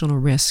additional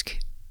risk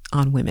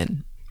on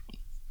women.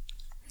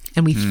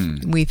 And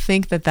we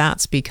think that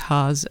that's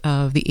because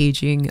of the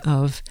aging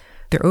of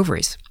their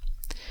ovaries.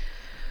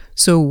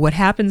 So what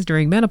happens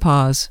during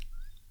menopause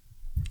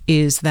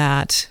is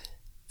that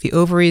the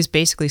ovaries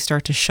basically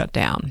start to shut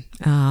down.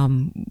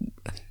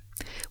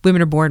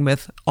 Women are born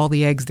with all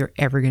the eggs they're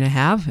ever going to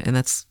have, and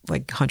that's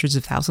like hundreds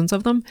of thousands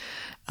of them.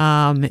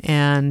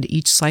 And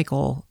each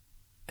cycle,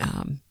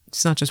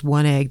 it's not just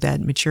one egg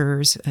that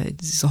matures,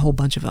 it's a whole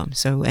bunch of them.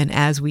 So, and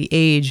as we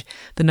age,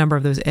 the number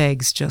of those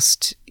eggs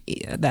just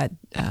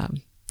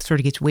sort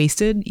of gets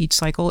wasted. Each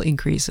cycle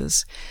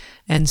increases.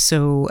 And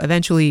so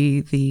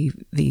eventually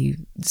the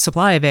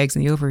supply of eggs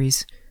in the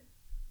ovaries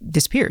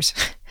disappears.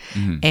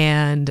 Mm-hmm.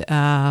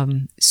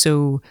 And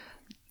so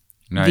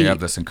now you have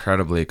this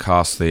incredibly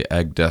costly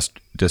egg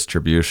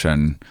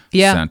distribution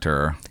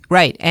center.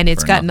 Right. And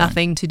it's got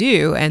nothing to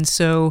do. And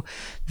so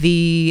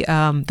the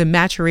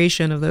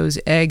maturation of those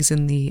eggs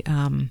in the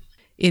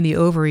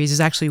ovaries is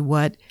actually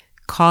what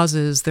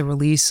causes the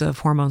release of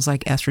hormones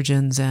like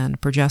estrogens and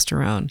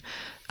progesterone.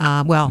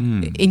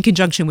 In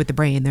conjunction with the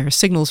brain, there are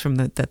signals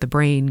that the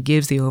brain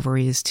gives the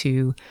ovaries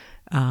to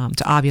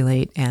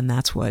ovulate, and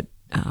that's what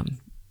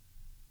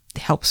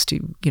helps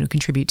to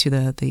contribute to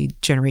the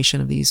generation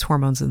of these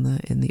hormones in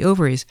the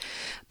ovaries.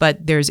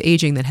 But there's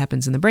aging that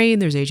happens in the brain,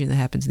 there's aging that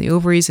happens in the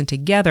ovaries, and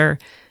together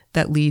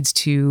that leads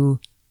to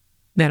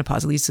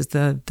menopause. At least it's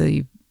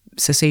the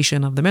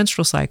cessation of the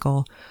menstrual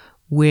cycle,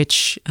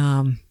 which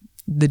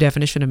the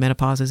definition of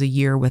menopause is a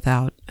year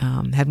without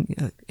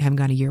having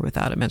gone a year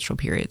without a menstrual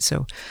period.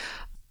 So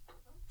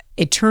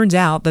it turns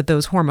out that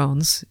those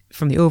hormones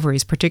from the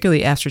ovaries,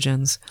 particularly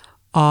estrogens,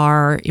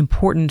 are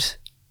important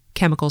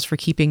chemicals for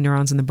keeping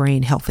neurons in the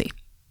brain healthy,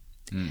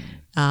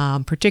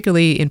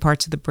 particularly in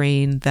parts of the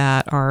brain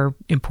that are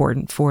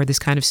important for this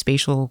kind of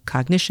spatial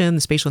cognition,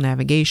 the spatial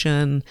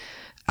navigation,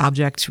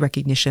 object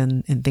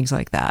recognition, and things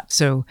like that.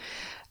 So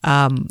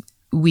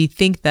we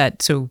think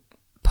that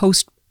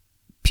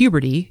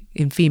post-puberty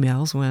in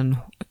females, when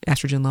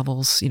estrogen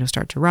levels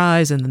start to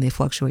rise and then they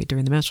fluctuate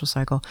during the menstrual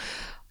cycle,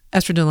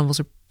 estrogen levels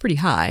are pretty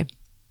high.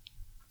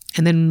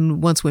 And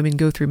then once women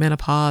go through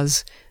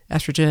menopause,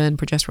 estrogen,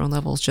 progesterone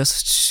levels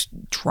just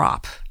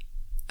drop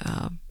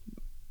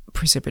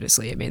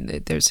precipitously. I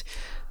mean, there's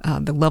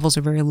the levels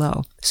are very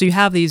low. So you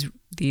have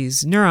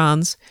these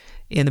neurons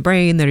in the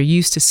brain that are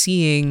used to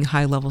seeing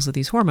high levels of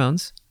these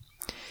hormones.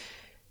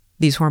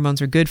 These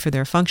hormones are good for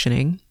their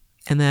functioning,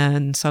 and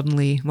then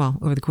suddenly,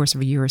 over the course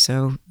of a year or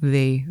so,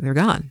 they're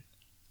gone,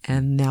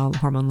 and now the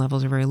hormone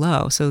levels are very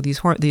low. So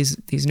these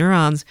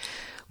neurons,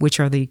 which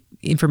are the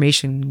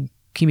information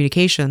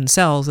communication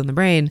cells in the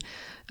brain,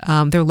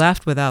 they're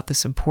left without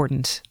this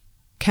important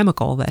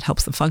chemical that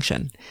helps them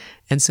function.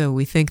 And so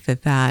we think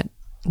that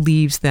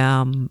leaves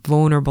them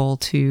vulnerable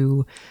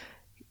to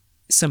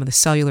some of the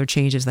cellular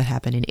changes that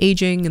happen in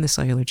aging and the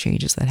cellular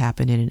changes that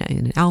happen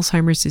in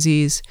Alzheimer's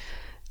disease.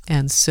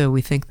 And so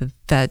we think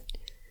that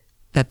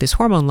this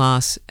hormone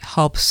loss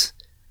helps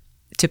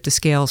tip the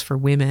scales for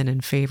women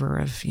in favor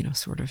of,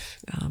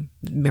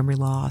 memory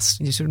loss,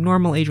 sort of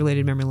normal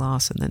age-related memory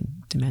loss, and then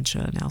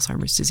dementia and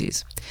Alzheimer's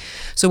disease.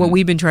 So what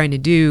we've been trying to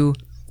do,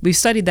 we've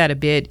studied that a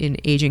bit in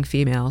aging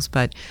females,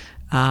 but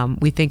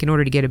we think in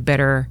order to get a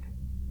better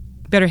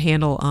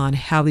handle on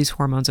how these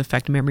hormones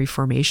affect memory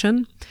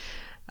formation,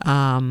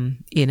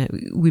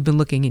 we've been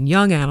looking in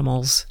young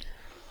animals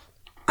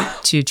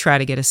to try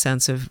to get a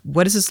sense of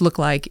what does this look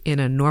like in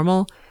a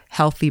normal,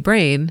 healthy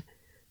brain.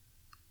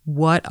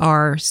 What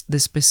are the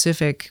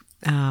specific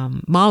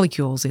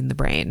molecules in the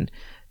brain,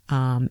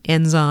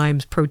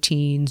 enzymes,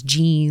 proteins,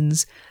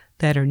 genes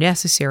that are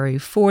necessary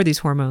for these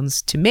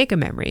hormones to make a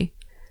memory?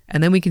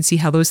 And then we can see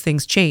how those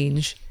things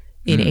change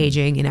in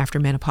aging and after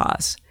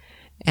menopause.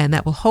 And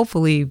that will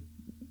hopefully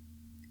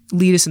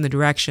lead us in the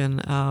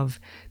direction of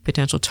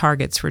potential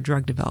targets for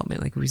drug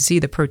development. Like we see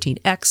the protein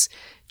X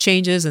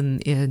changes in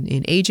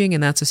aging,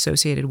 and that's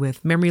associated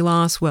with memory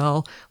loss.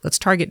 Well, let's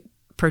target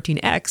protein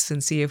X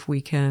and see if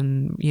we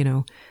can,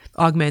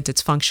 augment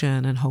its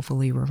function and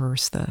hopefully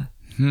reverse the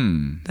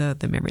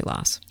memory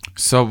loss.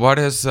 So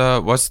what's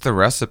the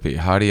recipe?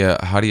 How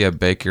do you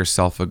bake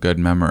yourself a good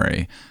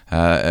memory?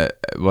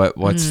 What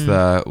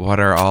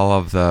are all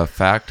of the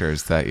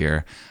factors that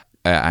you're?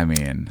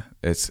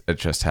 It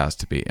just has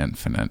to be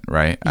infinite,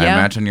 right? Yeah. I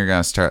imagine you're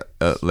going to start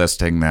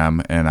listing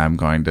them, and I'm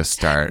going to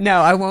start.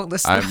 No, I won't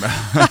list them.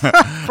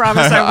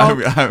 Promise I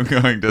won't. I'm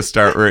going to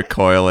start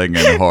recoiling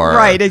in horror.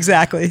 Right,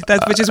 exactly.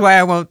 Which is why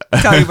I won't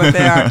tell you what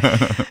they are.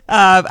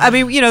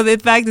 The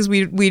fact is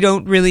we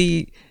don't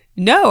really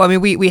know. I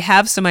mean, we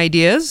have some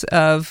ideas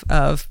of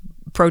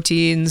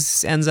proteins,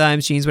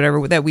 enzymes, genes,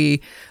 whatever that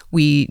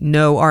we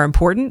know are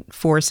important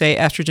for, say,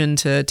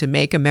 estrogen to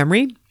make a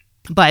memory.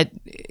 But,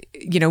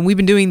 we've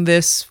been doing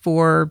this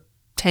for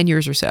 10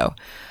 years or so,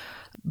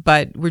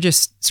 but we're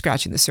just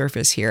scratching the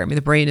surface here. I mean,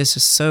 the brain is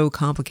just so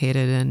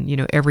complicated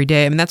and, every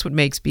day, that's what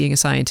makes being a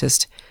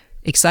scientist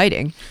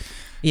exciting,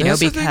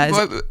 because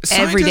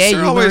every day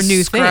you learn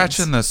new things.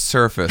 Scratching the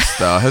surface,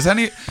 though. Have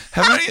any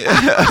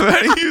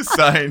of you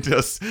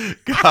scientists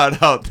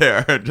got out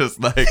there and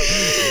just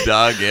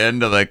dug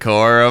into the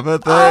core of a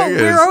thing? Oh,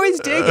 we're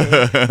always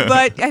digging.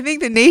 But I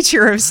think the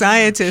nature of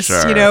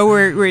scientists,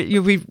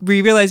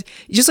 we realize,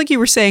 just like you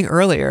were saying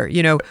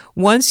earlier,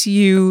 once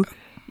you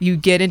you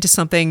get into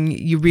something,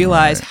 you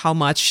realize how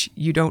much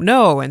you don't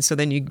know, and so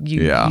then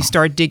you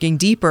start digging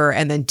deeper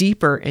and then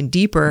deeper and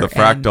deeper. The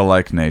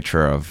fractal-like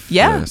nature of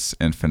this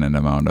infinite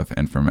amount of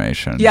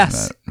information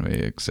that we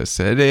exist.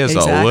 It is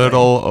a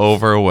little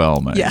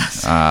overwhelming.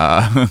 Yes.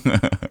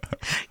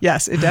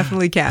 Yes, it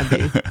definitely can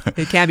be.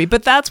 It can be.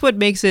 But that's what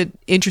makes it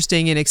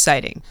interesting and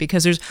exciting,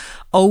 because there's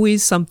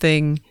always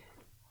something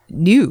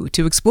new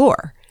to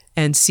explore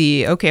and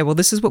see, okay, well,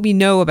 this is what we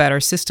know about our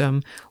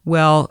system.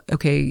 Well,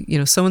 okay,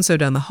 so-and-so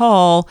down the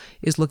hall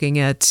is looking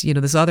at,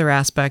 this other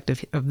aspect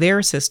of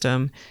their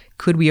system.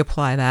 Could we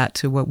apply that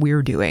to what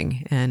we're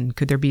doing? And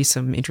could there be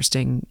some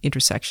interesting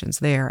intersections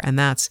there? And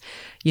that's,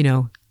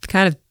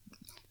 kind of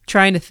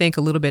trying to think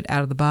a little bit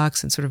out of the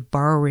box and sort of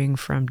borrowing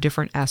from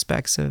different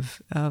aspects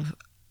of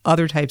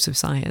other types of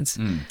science.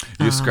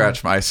 You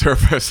scratch my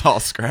surface, I'll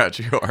scratch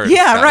yours.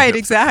 Yeah, right,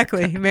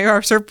 exactly. Maybe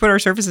put our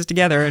surfaces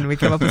together and we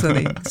come up with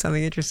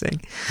something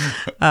interesting.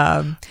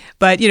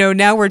 But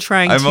now we're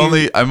trying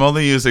I'm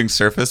only using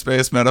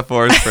surface-based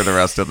metaphors for the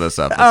rest of this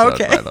episode,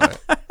 by the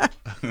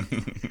way.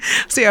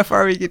 See how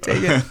far we can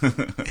take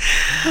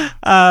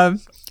it.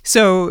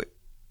 So,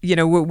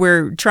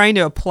 we're trying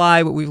to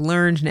apply what we've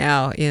learned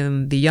now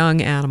in the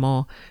young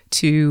animal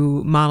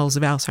to models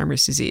of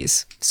Alzheimer's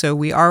disease. So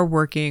we are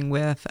working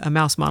with a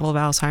mouse model of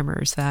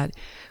Alzheimer's that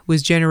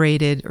was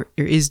generated or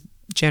is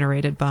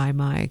generated by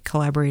my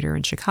collaborator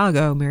in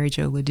Chicago, Mary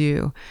Jo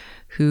Ledoux,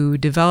 who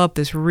developed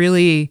this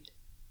really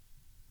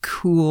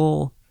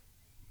cool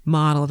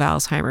model of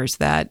Alzheimer's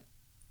that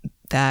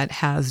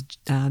has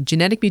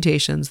genetic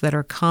mutations that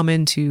are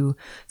common to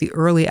the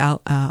early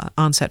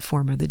onset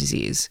form of the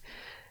disease.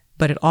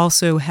 But it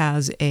also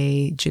has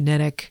a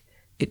genetic,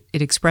 it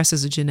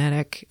expresses a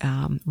genetic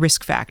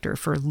risk factor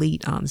for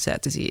late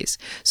onset disease.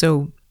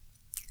 So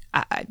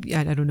I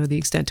don't know the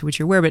extent to which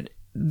you're aware, but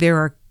there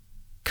are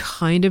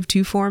kind of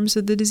two forms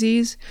of the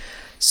disease.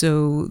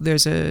 So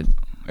there's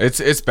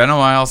It's been a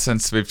while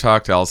since we've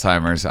talked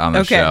Alzheimer's on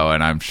the show,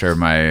 and I'm sure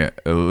my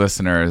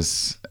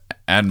listeners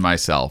and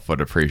myself would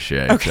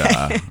appreciate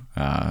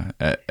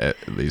at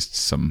least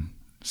some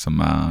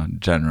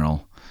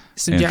general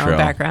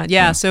background.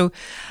 Yeah. So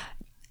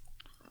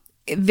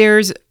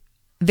there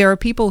are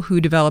people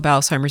who develop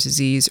Alzheimer's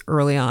disease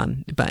early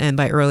on, and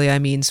by early I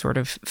mean sort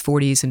of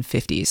 40s and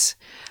 50s.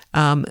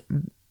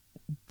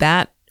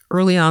 That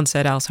early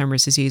onset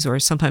Alzheimer's disease, or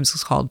sometimes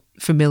it's called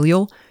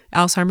familial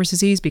Alzheimer's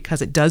disease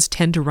because it does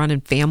tend to run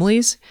in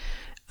families,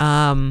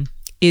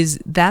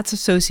 that's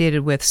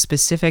associated with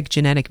specific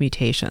genetic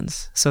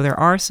mutations. So there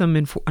are some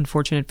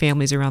unfortunate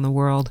families around the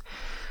world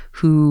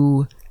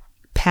who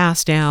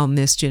pass down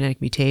this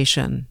genetic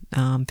mutation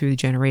through the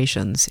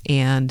generations,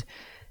 and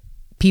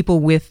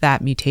people with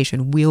that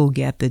mutation will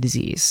get the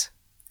disease.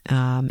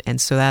 And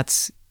so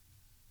that's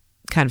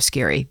kind of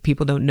scary.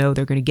 People don't know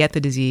they're going to get the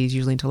disease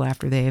usually until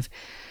after they've,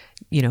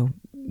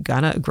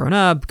 grown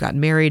up, gotten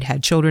married,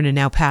 had children, and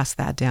now pass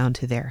that down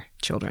to their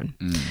children.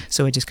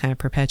 So it just kind of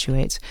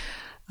perpetuates.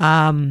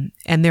 And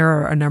there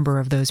are a number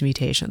of those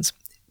mutations.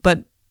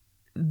 But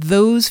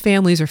those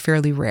families are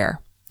fairly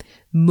rare.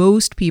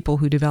 Most people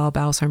who develop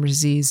Alzheimer's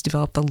disease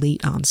develop the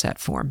late onset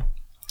form.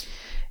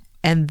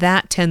 And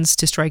that tends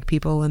to strike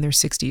people in their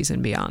 60s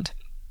and beyond.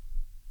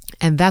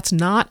 And that's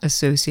not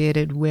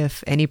associated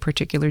with any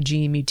particular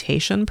gene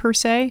mutation per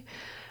se.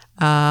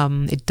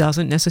 It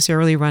doesn't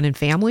necessarily run in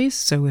families.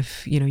 So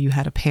if you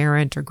had a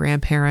parent or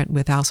grandparent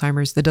with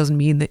Alzheimer's, that doesn't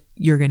mean that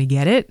you're going to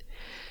get it.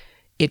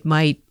 It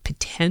might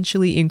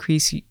potentially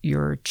increase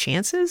your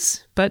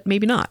chances, but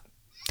maybe not.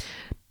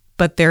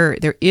 But there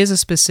is a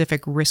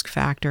specific risk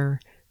factor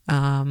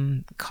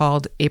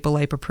called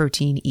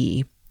apolipoprotein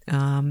E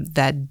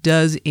that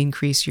does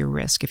increase your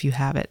risk if you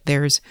have it.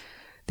 There's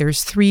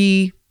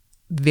 3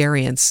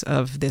 variants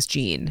of this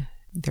gene.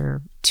 There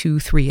are 2,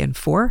 3, and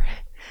 4.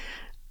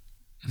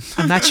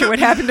 I'm not sure what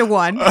happened to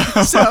one.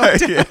 So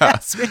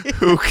ask me.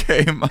 Who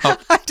came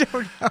up? I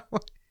don't know.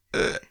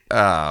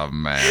 Oh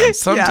man!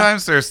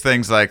 Sometimes there's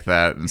things like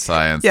that in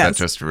science that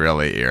just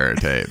really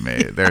irritate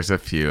me. There's a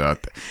few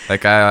out there.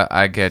 Like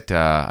I get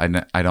I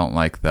don't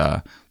like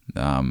the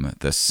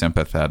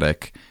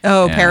sympathetic.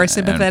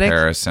 Parasympathetic. And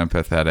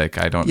parasympathetic.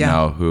 I don't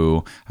know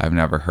who. I've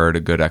never heard a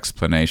good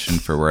explanation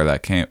for where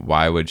that came.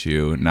 Why would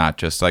you not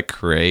just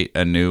create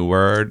a new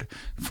word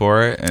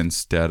for it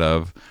instead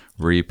of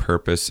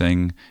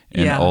repurposing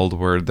an old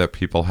word that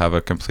people have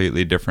a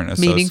completely different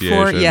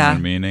association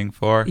and meaning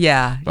for?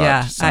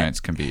 But science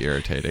can be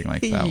irritating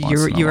like that.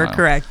 You are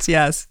correct.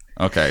 Yes.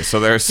 Okay, so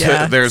there's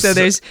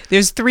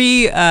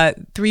 3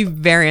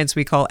 variants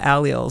we call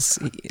alleles,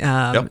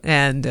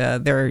 and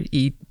there are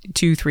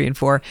E2, 3, and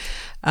 4.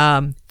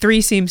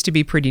 3 seems to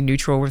be pretty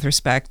neutral with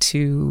respect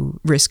to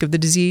risk of the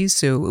disease.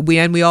 So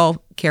we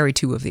all carry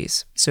 2 of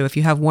these. So if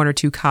you have 1 or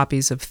 2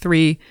 copies of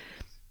 3,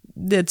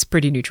 that's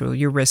pretty neutral.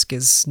 Your risk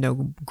is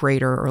no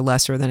greater or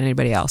lesser than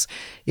anybody else.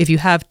 If you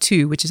have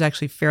 2, which is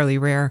actually fairly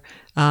rare,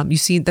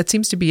 that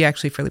seems to be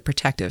actually fairly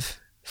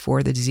protective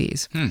for the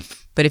disease.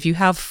 But if you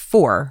have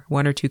 4,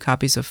 1 or 2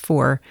 copies of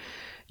 4,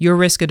 your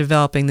risk of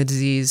developing the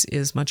disease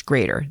is much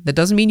greater. That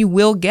doesn't mean you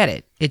will get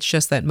it. It's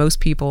just that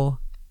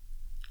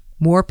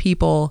more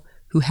people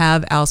who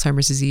have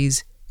Alzheimer's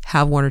disease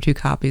have 1 or 2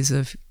 copies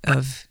of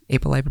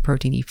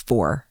apolipoprotein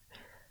E4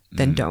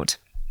 than don't.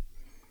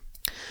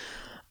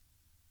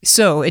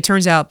 So it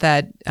turns out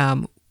that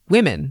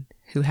women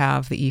who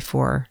have the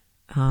E4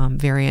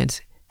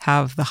 variant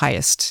have the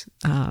highest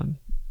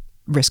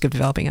risk of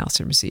developing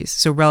Alzheimer's disease.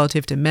 So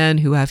relative to men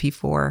who have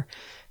E4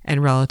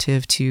 and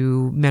relative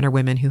to men or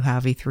women who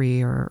have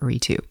E3 or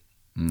E2.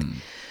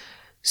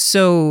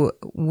 So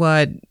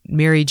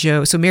Mary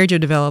Jo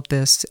developed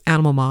this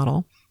animal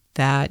model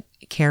that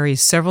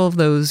carries several of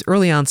those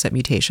early onset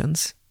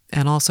mutations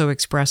and also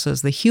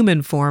expresses the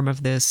human form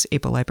of this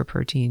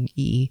apolipoprotein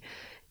E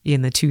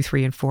in the 2,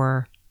 3, and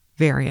 4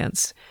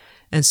 variants.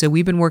 And so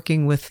we've been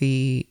working with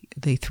the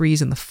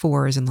 3s and the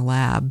 4s in the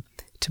lab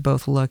to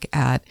both look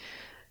at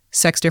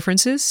sex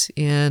differences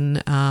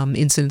in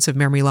incidence of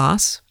memory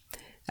loss,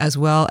 as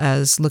well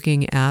as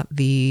looking at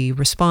the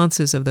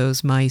responses of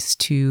those mice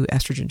to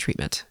estrogen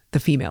treatment, the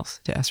females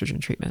to estrogen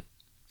treatment.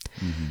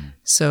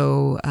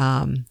 So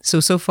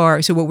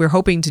what we're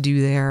hoping to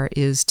do there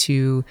is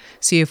to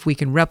see if we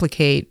can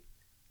replicate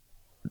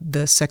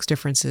the sex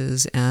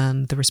differences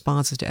and the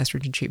responses to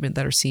estrogen treatment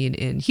that are seen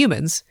in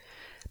humans,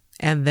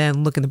 and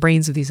then look in the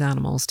brains of these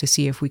animals to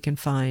see if we can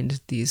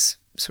find these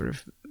sort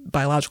of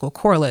biological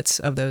correlates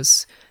of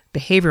those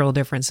behavioral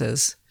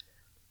differences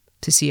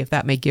to see if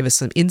that may give us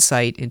some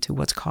insight into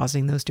what's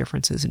causing those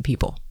differences in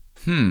people.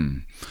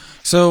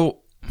 So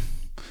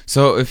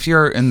if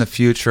you're in the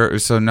future,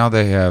 so now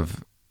they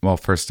have, well,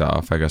 first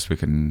off, I guess we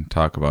can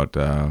talk about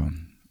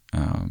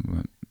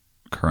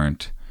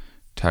current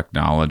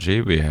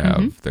technology. We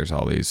have, there's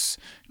all these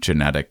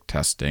genetic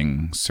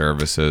testing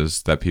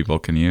services that people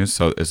can use.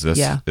 So is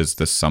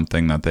this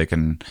something that they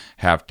can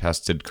have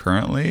tested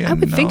currently? I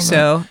would think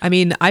so. I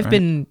mean, I've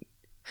been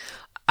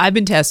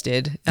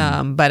tested,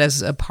 but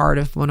as a part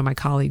of one of my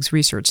colleagues'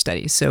 research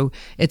studies. So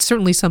it's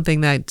certainly something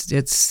that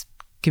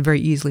can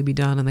very easily be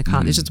done in the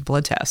it's just a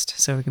blood test,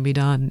 so it can be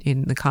done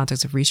in the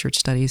context of research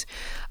studies.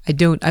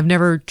 I've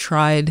never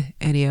tried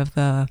any of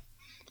the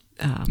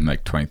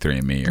like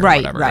 23andMe or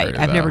right, whatever. Right.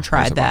 I've never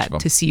tried that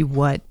to see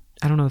what,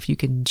 I don't know if you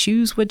can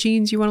choose what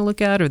genes you want to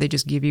look at, or they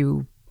just give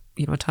you,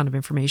 a ton of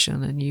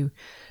information and you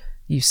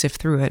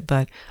sift through it.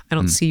 But I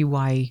don't see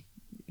why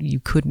you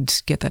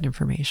couldn't get that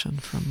information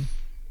from.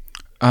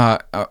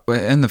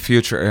 In the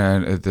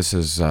future, this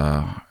is,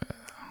 there's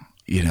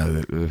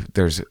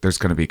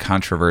going to be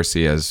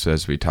controversy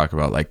as we talk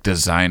about like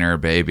designer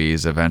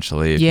babies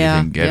eventually, if you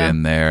can get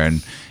in there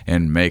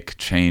and make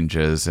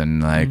changes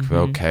and like,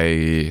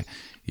 okay,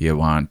 you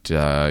want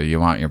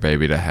your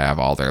baby to have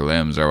all their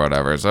limbs or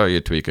whatever, so you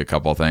tweak a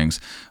couple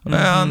things.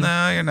 Well,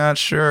 no, you're not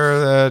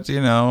sure that,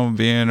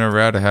 being a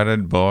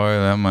red-headed boy,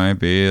 that might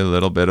be a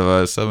little bit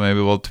of so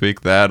maybe we'll tweak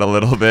that a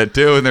little bit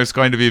too. And there's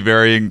going to be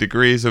varying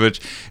degrees of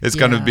which it's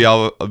going to be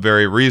all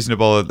very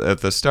reasonable at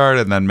the start,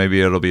 and then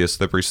maybe it'll be a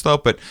slippery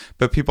slope.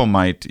 But people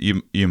might,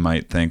 you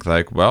might think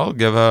like, well,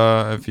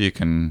 if you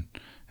can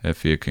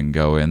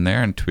go in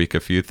there and tweak a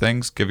few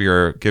things, give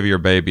your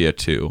baby a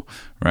 2,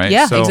 right?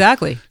 Yeah,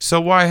 exactly. So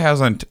why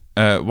hasn't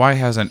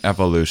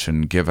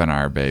evolution given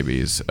our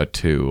babies a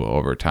 2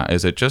 over time?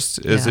 Is it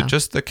just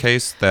the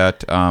case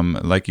that,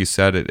 like you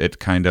said, it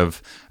kind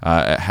of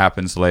it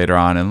happens later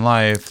on in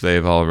life?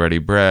 They've already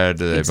bred.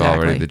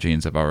 The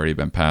genes have already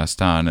been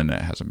passed on, and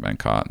it hasn't been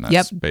caught. And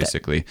that's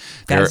basically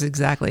that's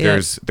exactly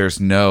it. There's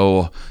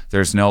no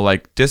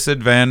like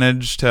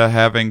disadvantage to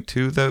having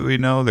 2 that we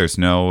know. There's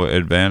no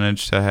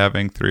advantage to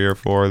having 3 or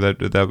 4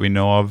 that we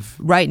know of.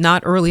 Right,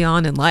 not early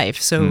on in life.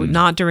 So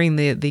not during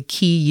the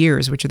key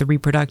years, which are the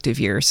reproductive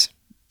years.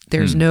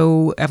 There's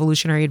no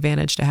evolutionary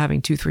advantage to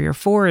having 2, 3, or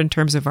 4 in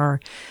terms of our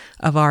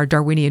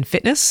Darwinian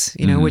fitness,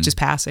 which is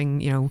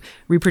passing,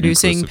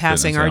 reproducing, inclusive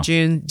passing fitness,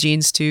 our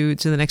genes to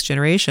the next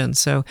generation.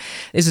 So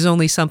this is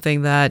only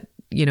something that,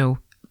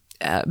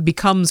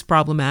 becomes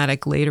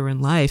problematic later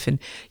in life. And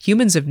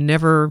humans have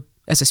never,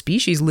 as a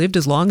species, lived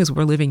as long as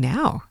we're living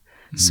now.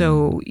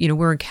 So,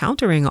 we're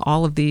encountering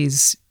all of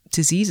these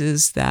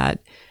diseases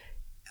that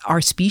our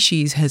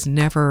species has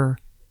never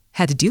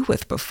had to deal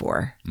with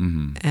before.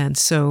 And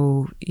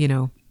so,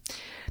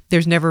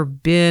 there's never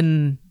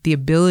been the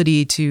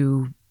ability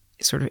to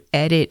sort of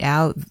edit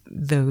out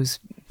those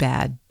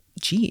bad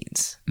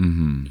genes.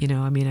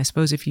 I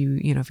suppose if you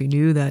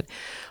knew that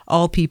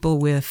all people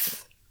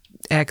with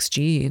X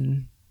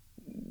gene,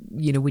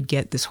 would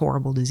get this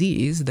horrible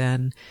disease,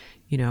 then,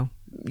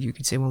 you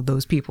could say, well,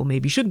 those people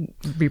maybe shouldn't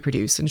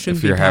reproduce and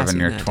shouldn't be passing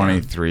that down. If you're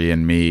having your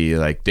 23andMe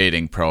like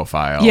dating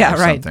profile or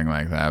something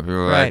like that, people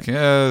are like,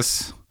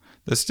 yes,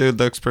 this dude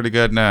looks pretty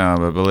good now,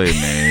 but believe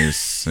me,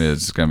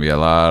 it's going to be a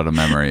lot of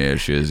memory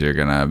issues.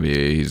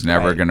 He's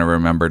never going to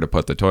remember to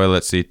put the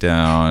toilet seat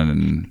down,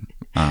 and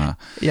Yeah.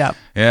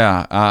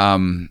 Yeah, I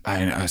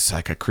know it's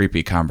like a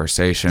creepy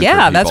conversation. Yeah,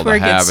 for people that's where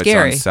to it gets have.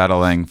 scary. It's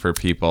unsettling for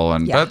people,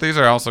 Yeah. but these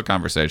are also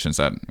conversations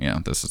that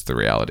this is the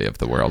reality of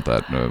the world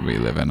that we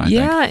live in. I think.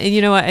 Yeah,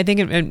 and I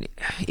think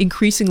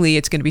increasingly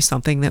it's going to be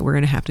something that we're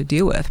going to have to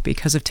deal with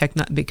because the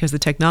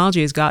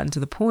technology has gotten to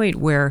the point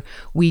where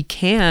we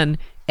can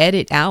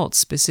edit out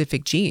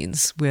specific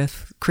genes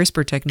with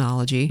CRISPR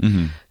technology.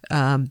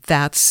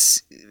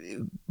 That's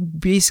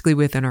basically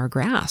within our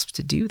grasp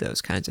to do those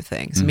kinds of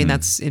things. I mean,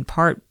 that's in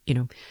part,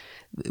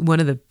 one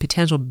of the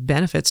potential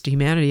benefits to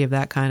humanity of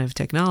that kind of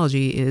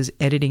technology is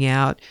editing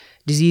out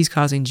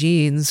disease-causing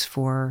genes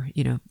for,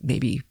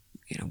 maybe,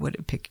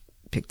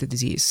 pick the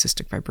disease,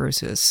 cystic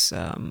fibrosis,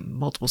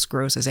 multiple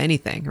sclerosis,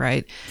 anything,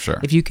 right? Sure.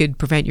 If you could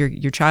prevent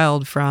your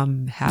child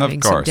from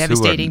having some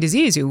devastating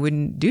disease, who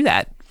wouldn't do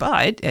that?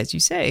 But as you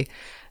say,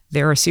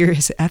 there are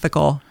serious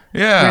ethical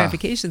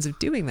ramifications of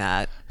doing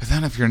that. But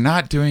then if you're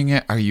not doing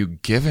it, are you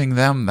giving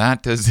them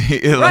that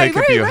disease?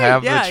 If you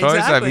have the choice,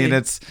 exactly. I mean,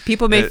 it's...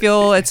 People may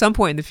feel at some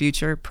point in the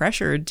future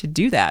pressured to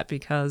do that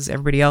because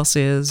everybody else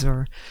is,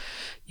 or,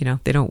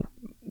 they don't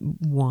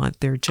want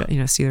their,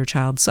 see their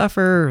child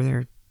suffer, or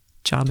their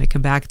child may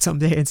come back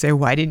someday and say,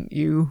 why didn't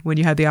you, when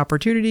you had the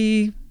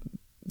opportunity,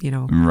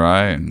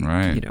 Right.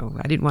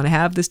 I didn't want to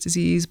have this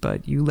disease,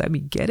 but you let me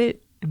get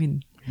it. I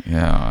mean...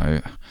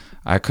 Yeah,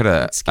 I could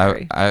have,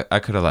 I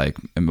could have like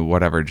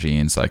whatever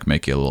genes like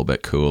make you a little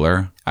bit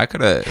cooler. I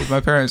could have, my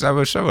parents, I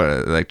wish I would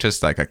have like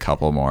just like a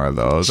couple more of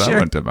those. Sure. I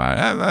wouldn't have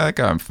minded.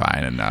 I'm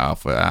fine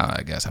enough. Well,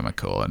 I guess I'm a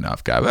cool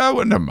enough guy. But I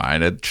wouldn't have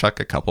minded. Chuck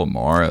a couple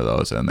more of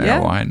those in there.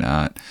 Yeah. Why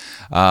not?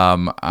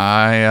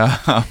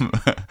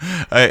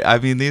 I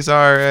mean, these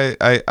are.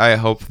 I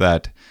hope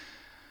that.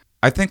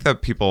 I think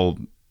that people.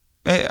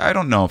 I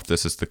don't know if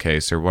this is the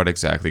case or what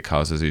exactly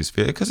causes these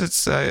feelings, because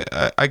it's.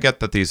 I get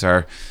that these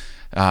are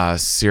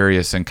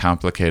serious and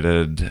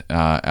complicated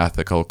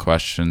ethical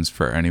questions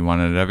for anyone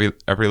at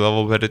every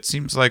level, but it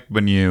seems like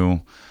when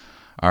you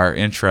are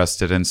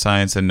interested in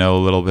science and know a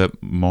little bit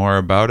more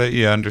about it,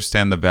 you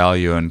understand the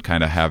value in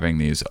kind of having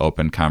these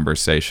open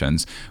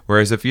conversations.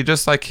 Whereas if you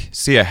just like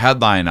see a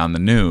headline on the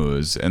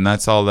news and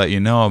that's all that you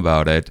know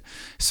about it,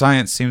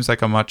 science seems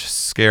like a much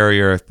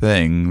scarier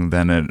thing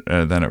than it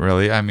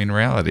really. I mean,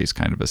 reality is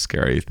kind of a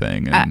scary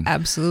thing. And,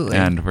 absolutely.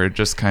 And we're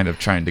just kind of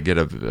trying to get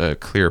a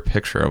clear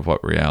picture of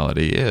what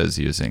reality is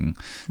using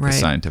the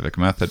scientific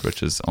method,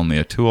 which is only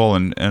a tool.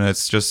 And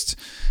it's just,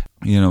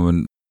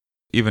 when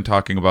even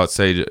talking about,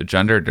 say,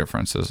 gender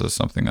differences is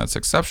something that's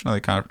exceptionally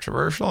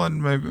controversial,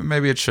 and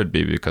maybe it should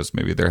be, because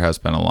maybe there has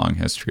been a long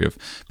history of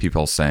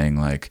people saying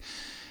like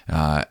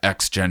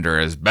X gender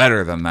is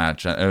better than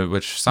that,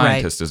 which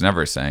scientist is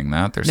never saying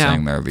that. They're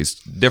saying there are these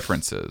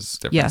differences.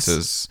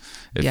 Yes.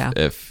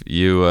 If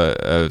you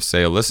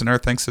say a listener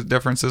thinks a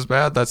difference is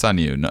bad, that's on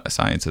you. No,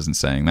 science isn't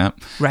saying that.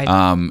 Right.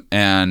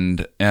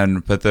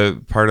 But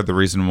the part of the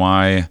reason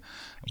why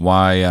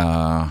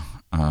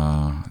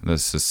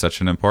this is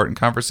such an important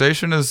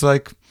conversation is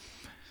like,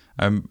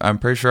 I'm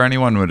pretty sure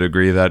anyone would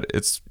agree that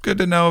it's good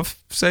to know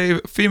if, say,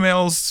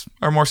 females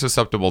are more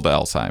susceptible to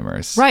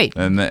Alzheimer's. Right.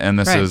 And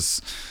this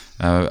is,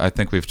 I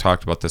think we've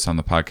talked about this on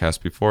the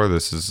podcast before.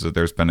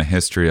 There's been a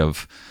history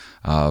of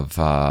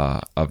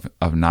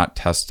not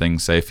testing,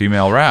 say,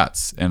 female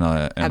rats in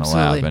a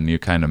lab, and you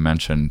kind of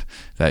mentioned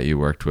that you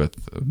worked with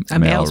male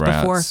males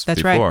rats before.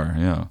 That's right.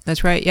 Yeah.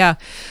 That's right. Yeah.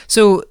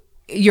 So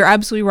you're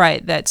absolutely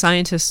right that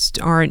scientists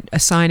aren't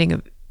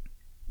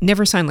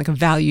never assign like a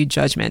value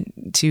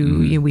judgment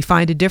to, we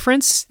find a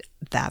difference.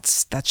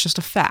 That's just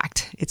a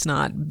fact. It's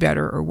not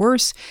better or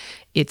worse.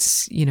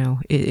 It's,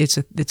 it's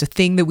a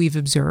thing that we've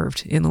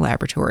observed in the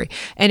laboratory,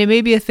 and it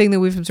may be a thing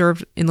that we've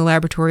observed in the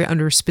laboratory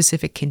under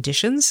specific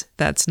conditions.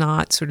 That's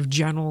not sort of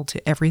general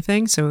to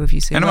everything. So if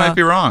you say, and it might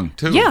be wrong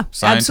too. Yeah,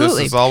 scientists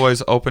absolutely. is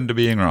always open to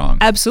being wrong.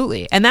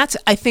 Absolutely. And that's,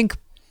 I think,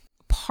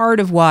 part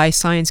of why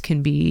science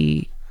can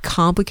be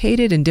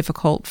complicated and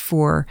difficult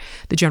for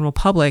the general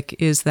public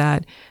is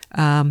that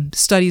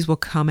studies will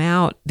come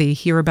out, they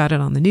hear about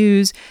it on the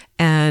news,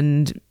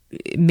 and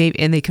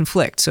they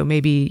conflict. So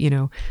maybe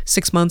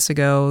 6 months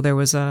ago there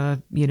was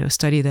a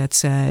study that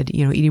said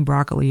eating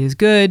broccoli is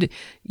good.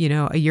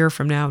 A year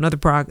from now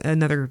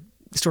another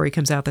story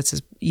comes out that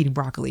says eating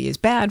broccoli is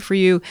bad for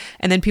you,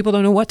 and then people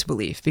don't know what to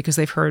believe because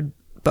they've heard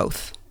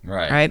both.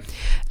 Right.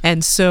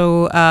 And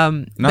so,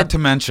 not to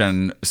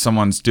mention,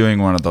 someone's doing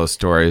one of those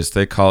stories.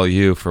 They call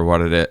you for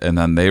what it is, and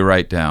then they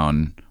write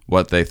down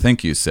what they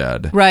think you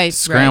said. Right.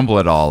 Scramble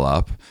it all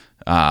up,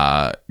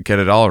 get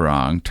it all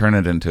wrong, turn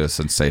it into a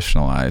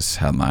sensationalized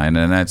headline.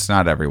 And it's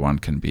not everyone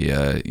can be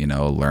a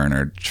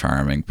learned,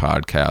 charming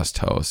podcast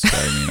host.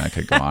 I mean, I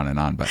could go on and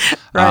on, but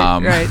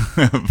right.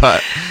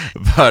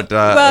 but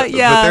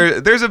yeah.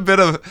 But there is a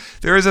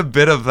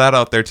bit of that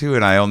out there too.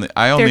 And I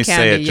only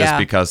say it just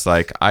because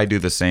like I do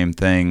the same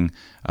thing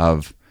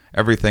of.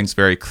 Everything's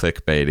very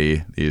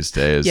clickbaity these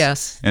days.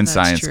 Yes, and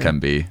science true. Can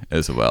be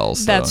as well.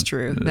 So that's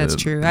true.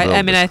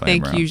 I mean, I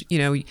think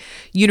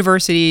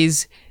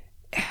universities.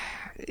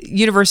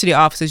 university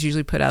offices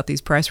usually put out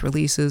these press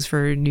releases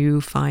for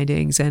new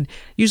findings, and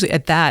usually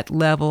at that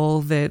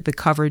level, the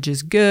coverage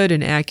is good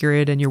and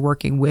accurate, and you're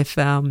working with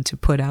them to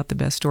put out the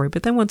best story.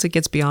 But then once it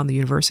gets beyond the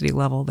university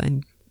level,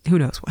 then who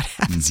knows what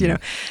happens?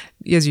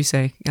 As you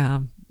say,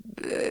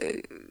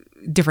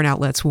 different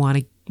outlets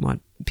want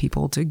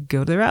people to go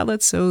to their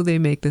outlets, so they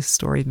make this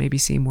story maybe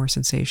seem more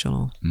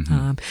sensational.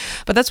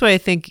 But that's why I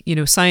think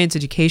science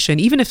education,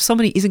 even if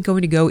somebody isn't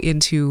going to go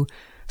into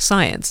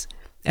science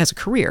as a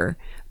career,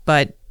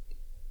 but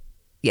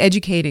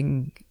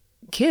educating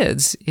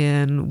kids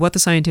in what the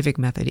scientific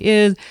method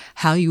is,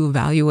 how you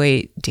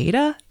evaluate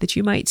data that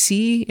you might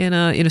see in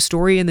a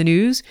story in the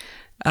news,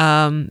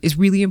 is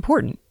really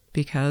important,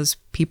 because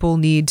people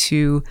need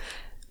to.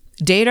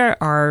 Data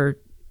are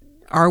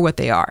what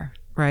they are,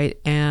 right?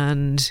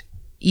 And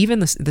even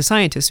the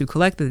scientists who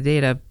collect the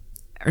data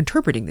are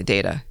interpreting the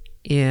data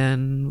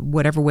in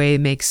whatever way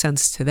makes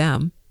sense to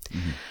them.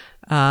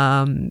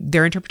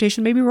 Their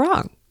interpretation may be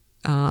wrong.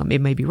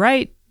 It may be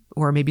right,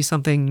 or maybe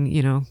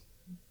something,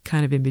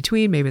 kind of in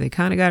between. Maybe they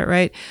kind of got it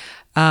right.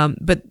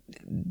 But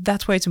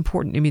that's why it's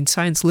important. I mean,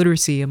 science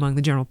literacy among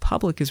the general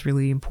public is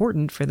really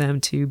important for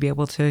them to be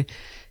able to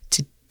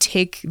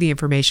take the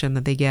information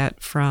that they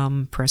get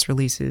from press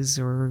releases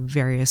or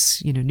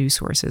various, news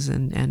sources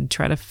and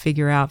try to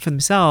figure out for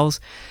themselves,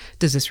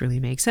 does this really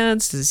make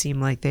sense? Does it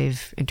seem like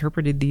they've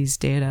interpreted these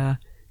data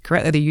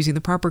correctly? Are they using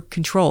the proper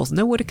controls?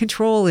 Know what a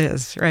control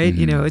is, right?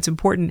 It's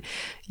important,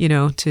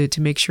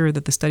 to make sure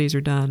that the studies are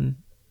done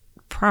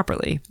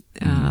properly.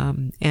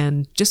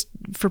 And just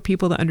for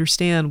people to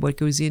understand what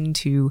goes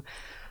into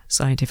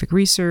scientific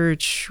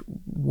research,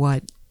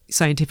 what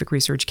scientific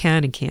research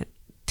can and can't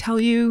tell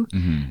you.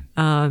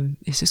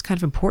 It's just kind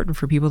of important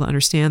for people to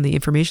understand the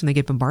information they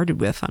get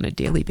bombarded with on a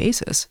daily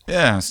basis.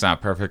 Yeah, it's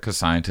not perfect because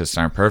scientists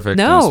aren't perfect.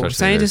 No,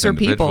 scientists are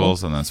people,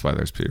 and that's why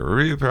there's peer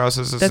review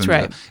processes. That's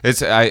right.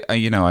 It's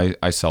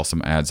I sell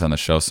some ads on the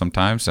show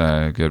sometimes.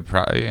 I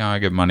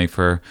get money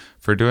for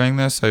doing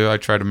this. I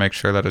try to make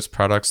sure that it's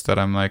products that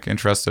I'm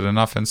interested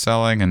enough in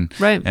selling, and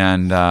right.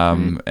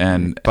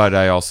 But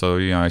I also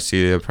I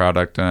see the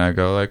product and I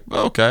go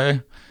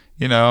okay.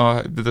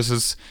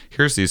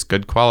 Here's these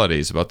good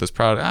qualities about this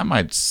product. I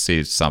might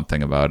see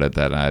something about it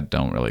that I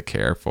don't really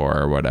care for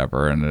or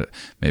whatever, and it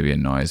maybe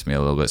annoys me a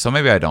little bit. So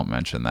maybe I don't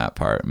mention that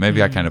part.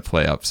 Maybe I kind of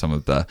play up some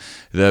of the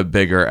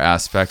bigger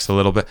aspects a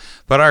little bit.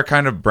 But our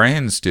kind of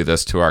brains do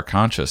this to our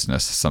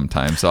consciousness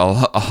sometimes,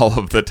 all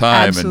of the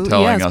time,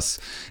 Absolutely,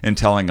 and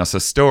telling us a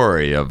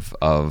story of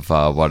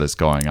what is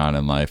going on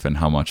in life and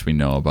how much we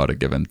know about a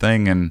given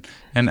thing.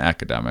 And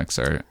academics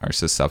are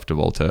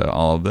susceptible to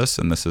all of this,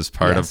 and this is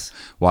part of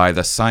why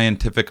the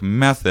scientific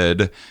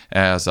method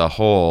as a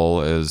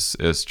whole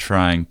is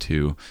trying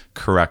to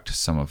correct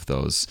some of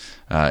those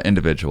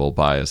individual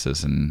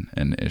biases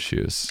and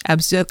issues.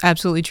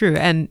 Absolutely true.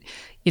 And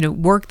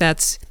work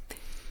that's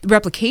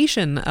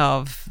replication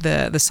of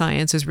the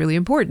science is really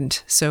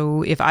important.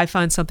 So if I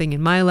find something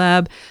in my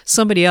lab,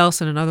 somebody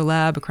else in another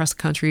lab across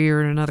the country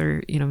or in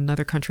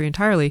another country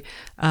entirely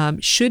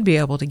should be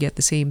able to get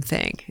the same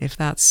thing if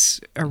that's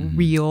a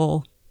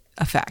real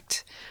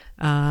effect.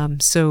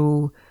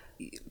 So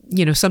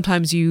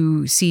sometimes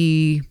you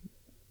see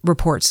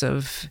reports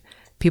of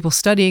people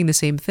studying the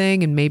same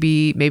thing, and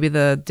maybe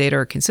the data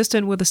are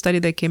consistent with a study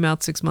that came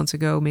out 6 months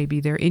ago. Maybe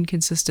they're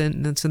inconsistent,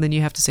 and so then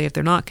you have to say, if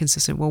they're not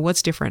consistent, well,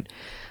 what's different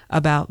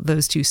about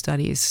those two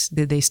studies?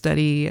 Did they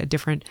study a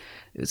different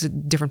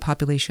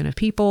population of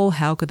people?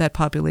 How could that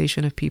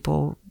population of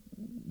people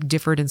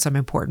differed in some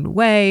important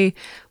way?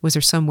 Was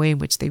there some way in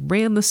which they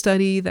ran the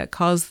study that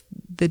caused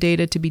the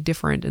data to be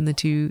different in the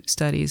two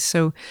studies?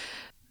 So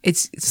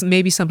it's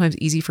maybe sometimes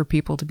easy for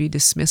people to be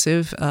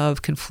dismissive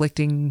of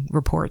conflicting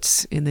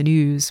reports in the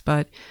news,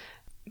 but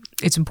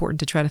it's important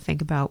to try to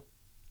think about,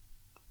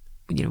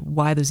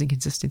 why those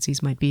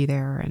inconsistencies might be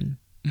there. And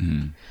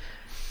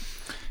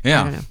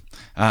yeah. I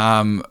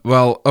don't know.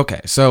 Well, okay.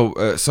 So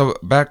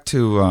back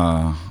to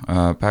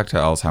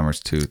Alzheimer's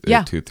 2,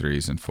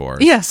 3s and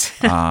 4s. Yes.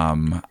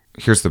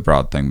 Here's the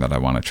broad thing that I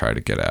want to try to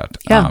get at.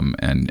 Yeah.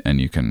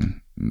 And you can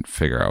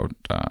figure out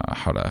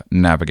how to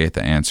navigate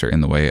the answer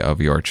in the way of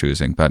your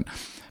choosing. But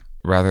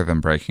rather than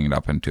breaking it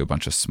up into a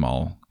bunch of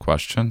small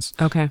questions,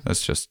 okay,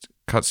 let's just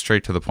cut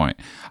straight to the point.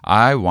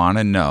 I want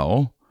to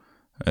know,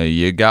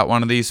 you got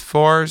one of these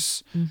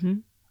 4s.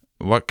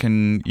 What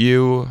can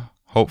you,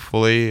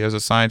 hopefully, as a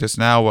scientist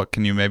now, what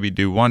can you maybe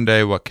do one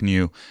day? What can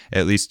you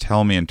at least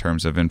tell me in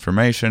terms of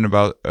information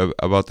about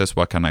this?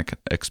 What can I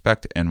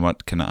expect, and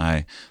what can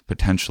I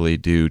potentially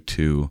do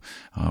to,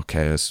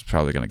 okay, this is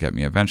probably going to get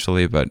me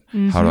eventually, but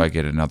how do I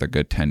get another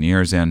good 10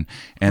 years in?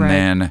 And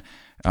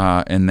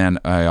then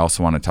I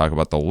also want to talk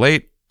about the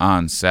late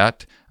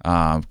onset,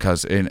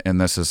 because and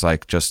this is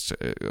just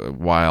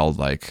wild,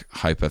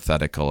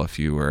 hypothetical. If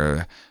you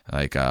were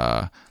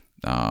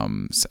I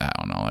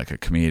don't know, like a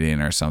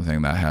comedian or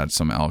something that had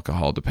some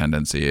alcohol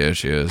dependency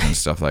issues and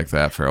stuff like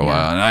that for a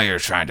while. And now you're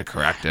trying to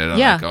correct it and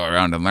like, go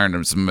around and learn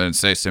and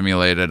stay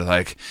stimulated.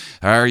 Like,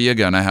 are you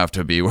going to have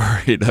to be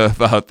worried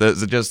about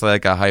this? Just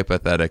like a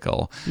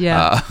hypothetical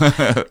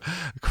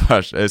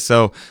question.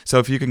 So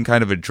if you can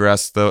kind of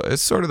address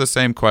it's sort of the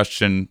same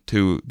question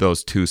to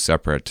those two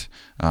separate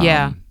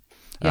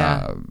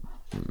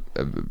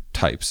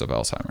types of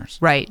Alzheimer's.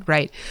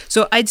 Right.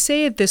 So I'd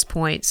say at this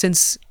point,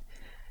 since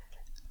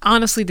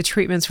honestly, the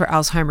treatments for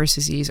Alzheimer's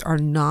disease are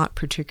not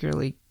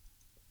particularly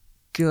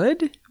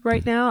good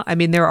right now. I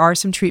mean, there are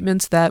some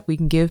treatments that we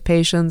can give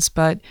patients,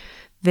 but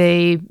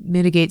they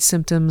mitigate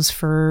symptoms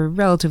for a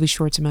relatively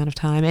short amount of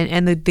time.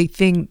 And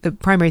the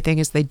primary thing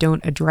is they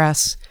don't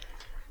address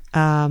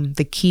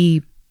the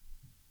key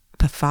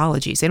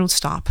pathologies. They don't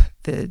stop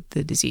the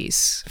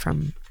disease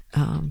from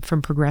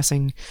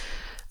progressing.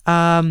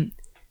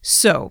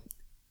 So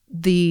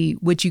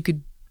what you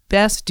could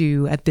best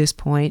do at this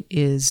point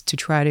is to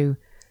try to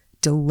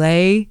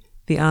delay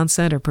the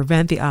onset or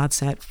prevent the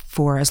onset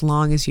for as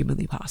long as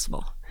humanly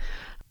possible.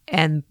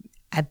 And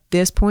at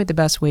this point, the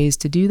best ways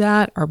to do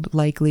that are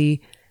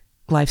likely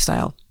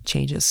lifestyle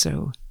changes.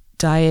 So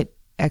diet,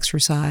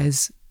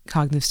 exercise,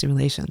 cognitive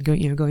stimulation,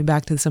 going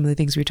back to some of the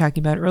things we were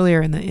talking about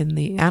earlier in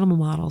the animal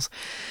models.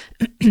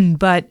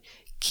 But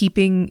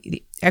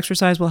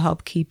exercise will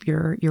help keep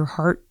your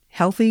heart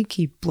healthy,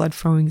 keep blood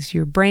flowing to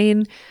your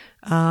brain.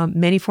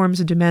 Many forms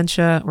of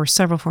dementia, or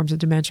several forms of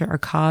dementia, are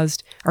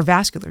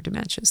vascular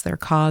dementias. They're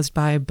caused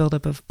by a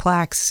buildup of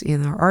plaques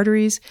in our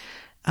arteries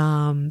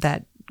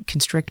that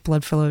constrict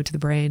blood flow to the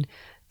brain.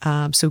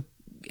 So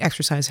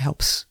exercise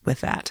helps with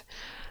that.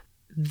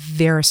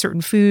 There are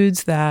certain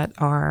foods that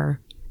are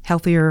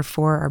healthier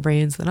for our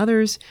brains than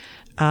others.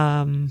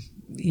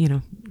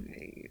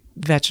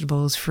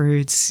 Vegetables,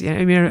 fruits.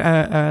 I mean,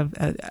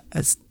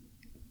 a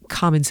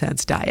common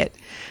sense diet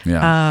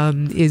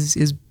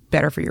is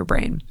better for your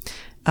brain.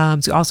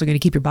 It's also going to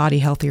keep your body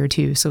healthier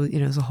too. So,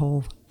 there's a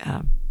whole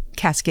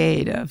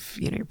cascade of,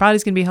 your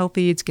body's going to be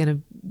healthy. It's going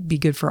to be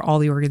good for all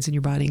the organs in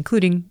your body,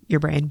 including your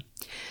brain.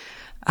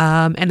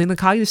 And then the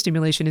cognitive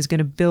stimulation is going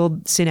to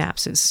build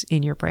synapses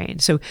in your brain.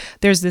 So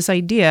there's this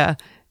idea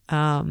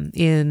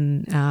in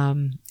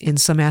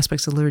some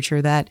aspects of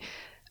literature that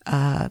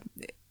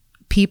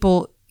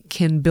people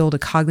can build a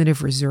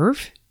cognitive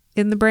reserve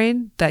in the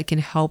brain that can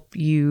help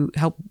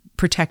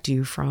protect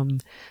you from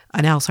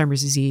an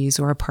Alzheimer's disease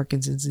or a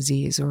Parkinson's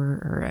disease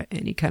or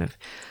any kind of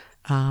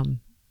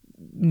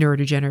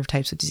neurodegenerative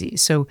types of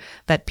disease. So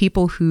that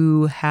people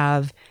who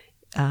have,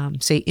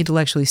 say,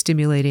 intellectually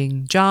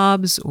stimulating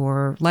jobs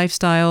or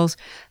lifestyles,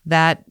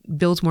 that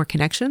builds more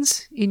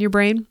connections in your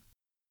brain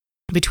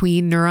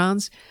between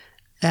neurons,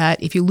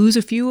 that if you lose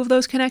a few of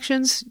those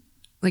connections,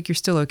 like, you're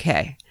still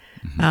okay.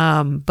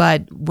 Mm-hmm.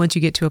 But once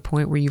you get to a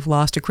point where you've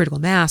lost a critical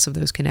mass of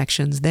those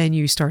connections, then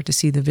you start to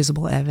see the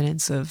visible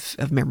evidence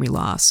of memory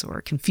loss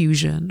or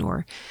confusion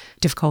or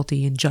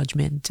difficulty in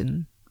judgment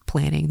and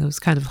planning, those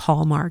kind of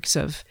hallmarks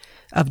of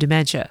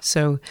dementia.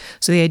 So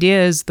the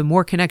idea is the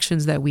more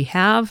connections that we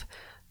have,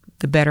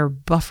 the better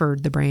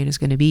buffered the brain is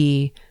going to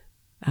be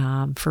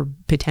for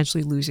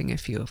potentially losing a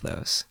few of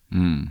those.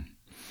 Mm.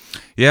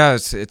 Yeah,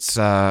 it's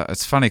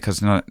funny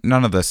because none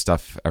of this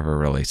stuff ever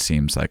really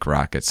seems like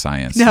rocket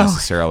science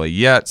necessarily.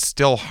 Yet,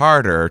 still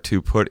harder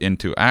to put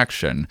into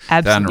action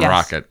than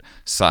rocket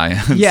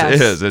science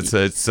is.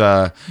 It's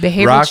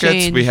rockets.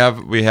 Change. We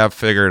have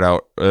figured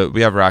out.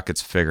 We have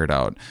rockets figured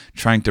out.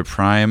 Trying to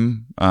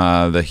prime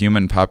the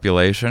human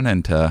population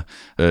into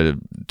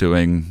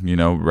doing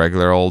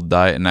regular old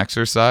diet and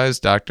exercise,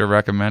 doctor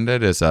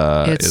recommended, is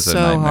a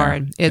nightmare.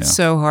 Hard. It's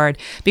so hard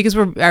because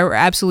we're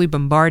absolutely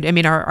bombarded. I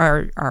mean,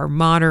 our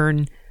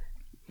modern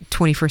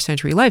 21st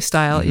century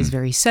lifestyle is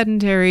very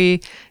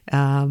sedentary.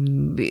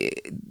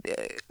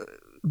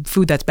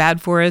 Food that's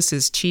bad for us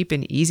is cheap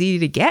and easy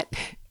to get,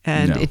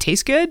 and it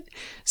tastes good.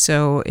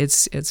 So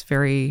it's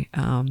very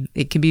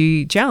it can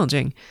be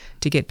challenging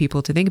to get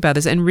people to think about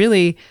this. And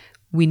really,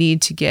 we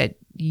need to get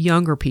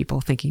younger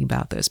people thinking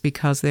about this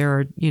because there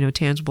are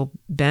tangible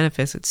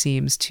benefits, it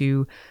seems,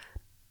 to.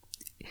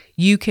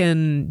 You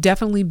can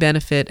definitely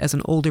benefit as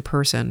an older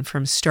person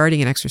from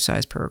starting an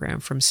exercise program,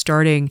 from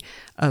starting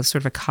a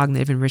sort of a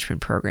cognitive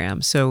enrichment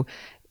program. So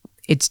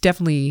it's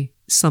definitely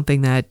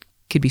something that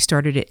could be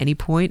started at any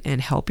point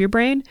and help your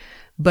brain.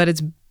 But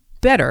it's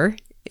better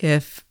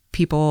if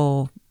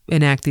people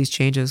enact these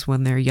changes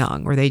when they're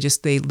young, or they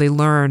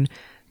learn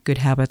good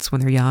habits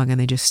when they're young and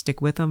they just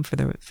stick with them for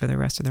the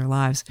rest of their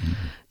lives. Mm-hmm.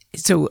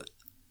 So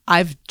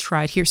I've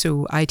tried here.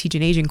 So I teach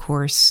an aging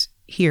course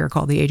here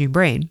called The Aging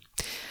Brain.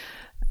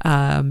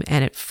 And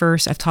at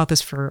first, I've taught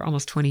this for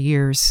almost 20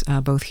 years,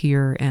 both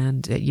here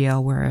and at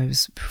Yale, where I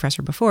was a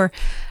professor before.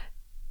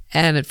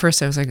 And at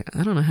first I was like,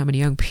 I don't know how many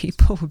young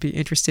people would be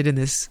interested in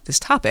this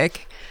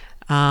topic,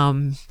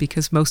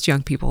 because most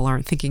young people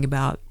aren't thinking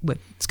about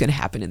what's going to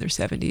happen in their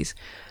 70s.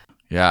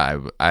 Yeah,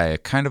 I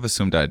kind of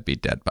assumed I'd be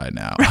dead by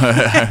now.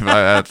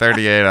 At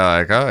 38, I'm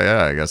like, oh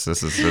yeah, I guess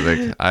this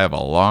is I have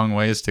a long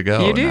ways to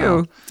go. You do,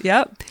 now.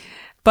 Yep.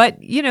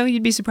 But,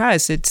 you'd be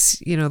surprised. It's,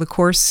 the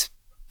course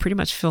pretty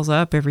much fills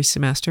up every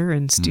semester,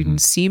 and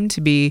students seem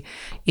to be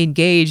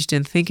engaged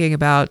in thinking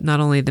about not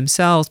only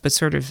themselves, but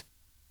sort of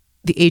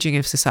the aging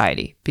of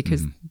society,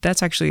 because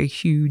that's actually a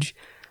huge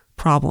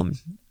problem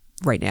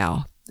right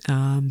now.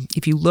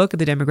 If you look at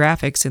the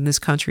demographics in this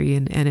country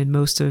and in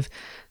most of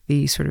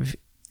the sort of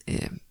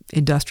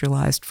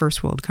industrialized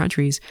first world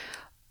countries,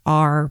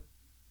 our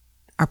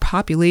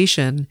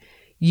population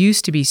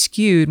used to be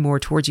skewed more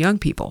towards young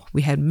people.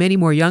 We had many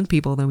more young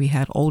people than we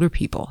had older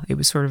people. It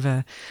was sort of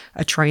a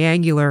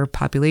triangular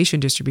population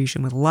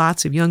distribution with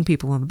lots of young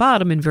people on the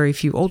bottom and very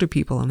few older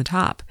people on the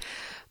top.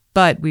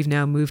 But we've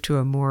now moved to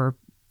a more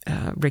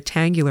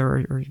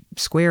rectangular or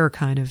square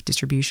kind of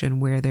distribution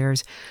where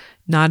there's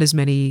not as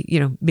many,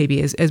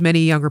 maybe as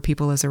many younger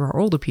people as there are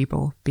older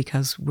people,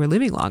 because we're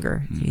living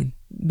longer. I mean,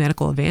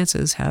 medical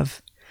advances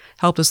have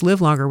helped us live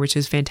longer, which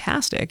is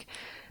fantastic.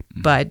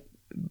 But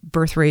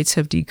birth rates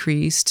have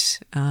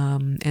decreased.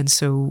 And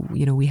so,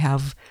 we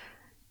have,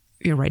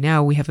 right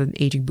now we have an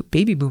aging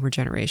baby boomer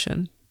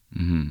generation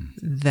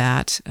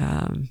that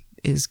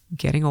is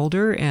getting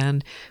older,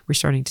 and we're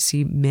starting to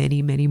see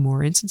many, many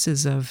more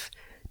instances of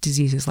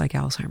diseases like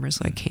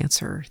Alzheimer's, like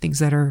cancer, things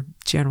that are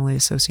generally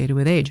associated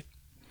with age.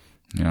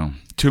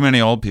 Too many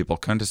old people.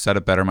 Couldn't have said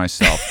it better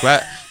myself.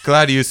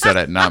 Glad you said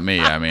it, not me.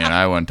 I mean,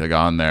 I wouldn't have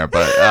gone there,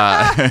 but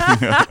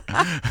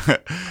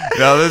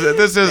no,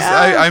 this is.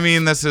 I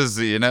mean, this is.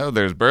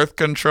 There's birth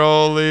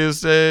control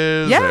these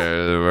days.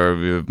 Yeah.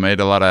 We've made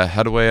a lot of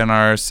headway in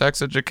our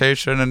sex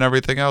education and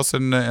everything else,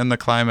 and the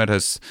climate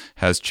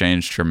has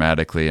changed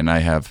dramatically. And I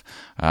have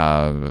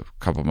a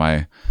couple of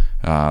my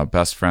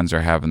best friends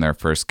are having their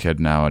first kid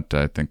now at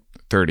I think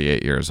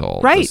 38 years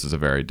old. Right. This is a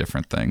very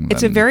different thing.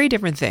 It's a very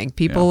different thing.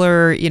 People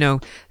are,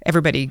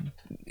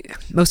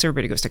 most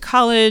everybody goes to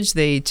college.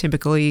 They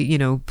typically,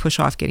 push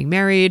off getting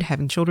married,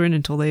 having children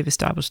until they've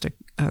established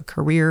a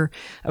career.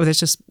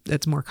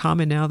 That's more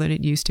common now than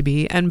it used to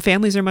be. And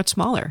families are much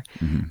smaller.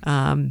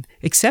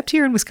 Except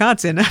here in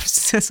Wisconsin. I'm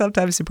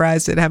sometimes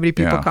surprised at how many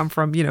people come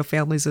from,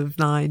 families of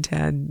 9,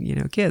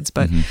 10, kids.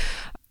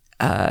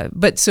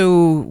 But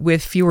so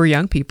with fewer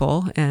young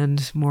people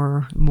and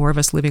more of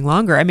us living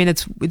longer, I mean,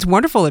 it's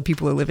wonderful that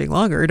people are living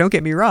longer. Don't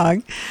get me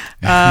wrong,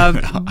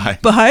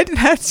 but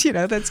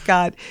that's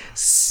got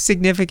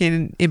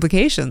significant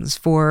implications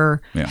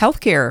for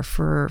healthcare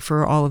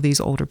for all of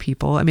these older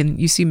people. I mean,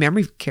 you see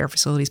memory care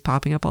facilities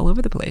popping up all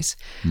over the place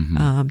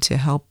to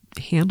help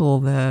handle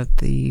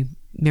the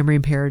memory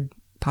impaired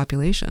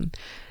population.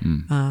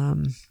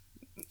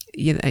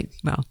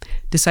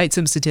 To cite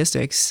some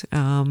statistics,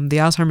 the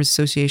Alzheimer's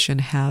Association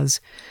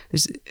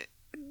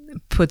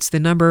puts the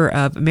number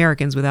of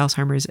Americans with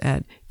Alzheimer's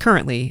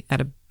currently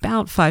at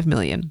about 5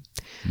 million.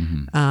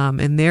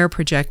 And they're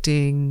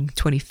projecting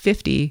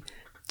 2050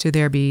 to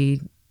there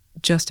be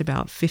just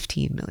about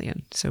 15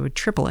 million. So a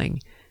tripling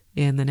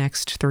in the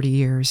next 30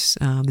 years.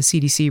 The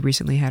CDC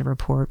recently had a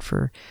report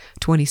for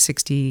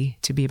 2060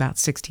 to be about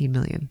 16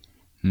 million.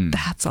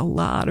 That's a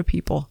lot of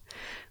people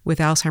with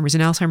Alzheimer's.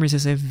 And Alzheimer's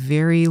is a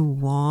very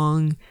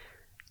long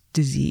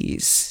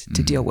disease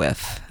to deal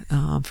with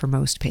for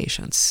most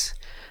patients.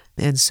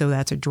 And so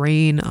that's a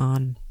drain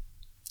on,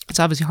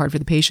 it's obviously hard for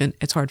the patient.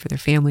 It's hard for their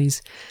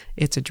families.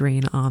 It's a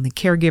drain on the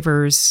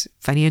caregivers,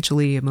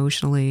 financially,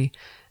 emotionally,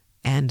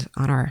 and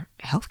on our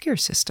healthcare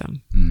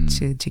system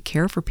to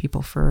care for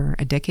people for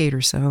a decade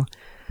or so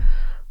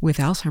with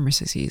Alzheimer's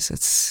disease.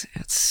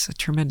 It's a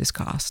tremendous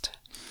cost.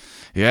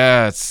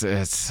 Yeah,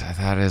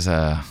 that is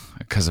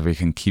because we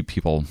can keep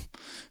people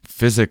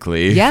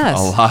physically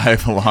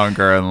alive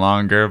longer and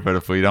longer, but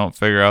if we don't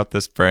figure out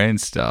this brain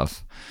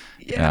stuff,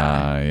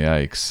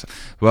 yikes.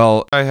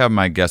 Well, I have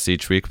my guests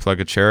each week plug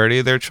a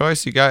charity, their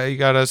choice. You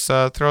got us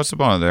throw us a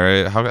bone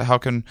there. How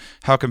can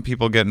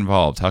people get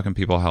involved? How can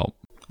people help?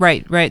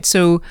 Right.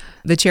 So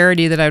the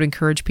charity that I would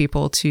encourage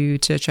people to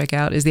check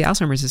out is the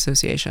Alzheimer's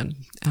Association.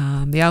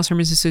 The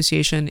Alzheimer's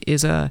Association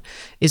is a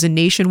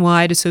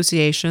nationwide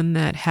association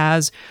that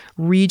has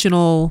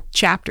regional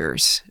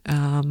chapters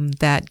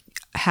that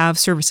have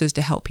services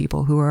to help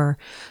people who are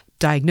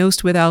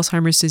diagnosed with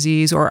Alzheimer's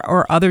disease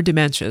or other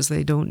dementias.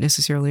 They don't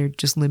necessarily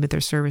just limit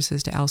their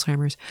services to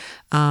Alzheimer's,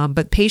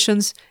 but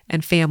patients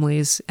and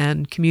families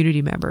and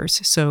community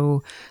members.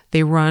 So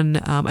they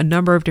run a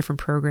number of different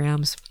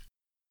programs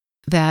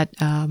that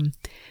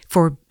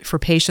for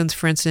patients,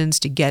 for instance,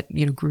 to get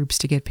groups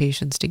to get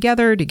patients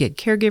together, to get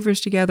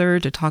caregivers together,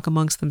 to talk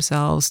amongst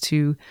themselves,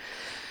 to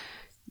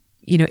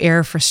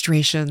air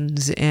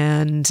frustrations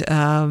and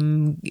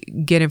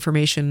get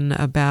information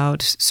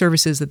about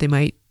services that they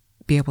might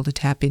be able to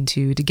tap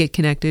into, to get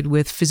connected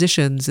with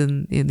physicians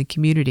in the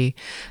community.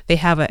 They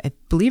have I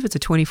believe it's a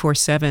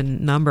 24/7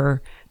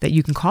 number that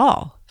you can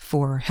call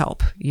for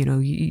help.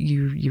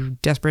 You're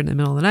desperate in the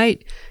middle of the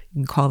night, you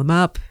can call them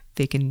up.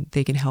 They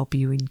can help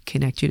you and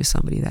connect you to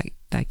somebody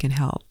that can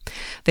help.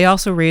 They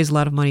also raise a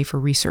lot of money for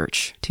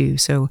research too.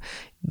 So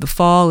the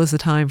fall is the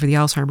time for the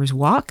Alzheimer's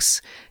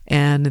walks,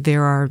 and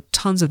there are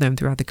tons of them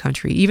throughout the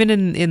country, even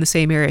in the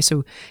same area.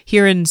 So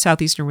here in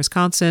southeastern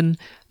Wisconsin,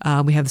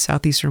 we have the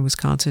Southeastern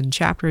Wisconsin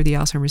chapter of the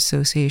Alzheimer's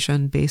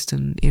Association based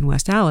in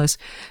West Allis,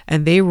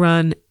 and they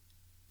run,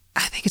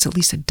 I think it's at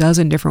least a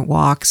dozen different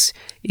walks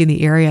in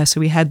the area.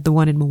 So we had the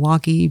one in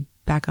Milwaukee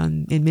back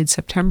in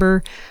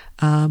mid-September,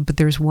 but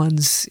there's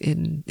ones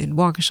in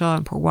Waukesha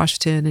and Port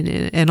Washington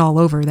and all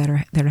over that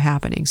are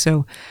happening.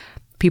 So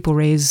people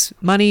raise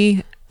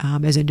money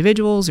as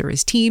individuals or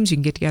as teams. You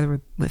can get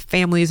together with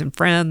families and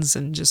friends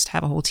and just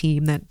have a whole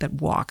team that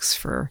walks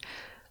for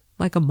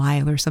like a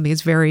mile or something.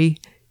 It's very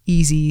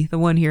easy. The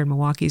one here in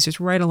Milwaukee is just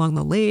right along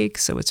the lake,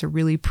 so it's a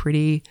really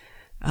pretty,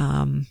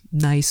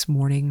 nice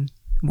morning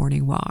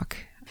walk.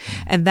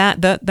 And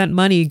that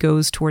money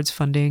goes towards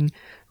funding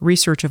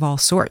research of all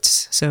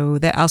sorts. So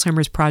the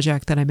Alzheimer's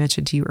project that I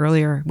mentioned to you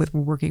earlier, we're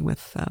working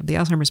with the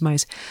Alzheimer's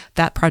mice,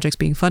 that project's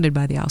being funded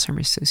by the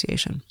Alzheimer's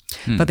Association.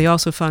 But they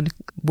also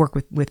work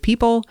with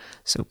people,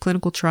 so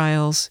clinical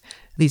trials.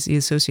 The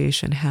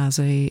association has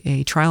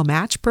a trial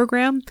match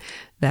program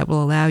that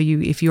will allow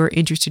you, if you're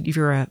interested, if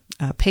you're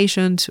a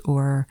patient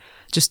or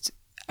just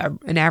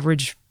an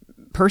average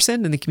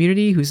person in the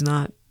community who's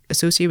not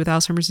associated with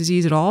Alzheimer's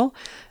disease at all,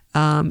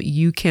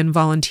 you can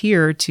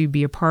volunteer to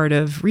be a part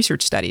of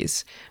research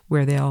studies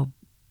where they'll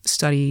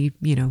study,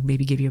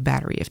 maybe give you a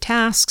battery of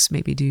tasks,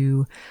 maybe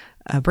do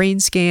a brain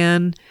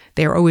scan.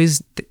 They're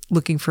always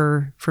looking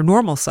for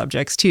normal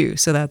subjects too.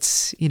 So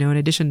that's, in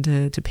addition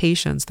to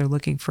patients, they're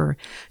looking for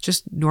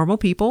just normal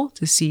people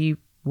to see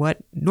what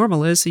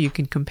normal is so you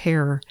can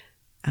compare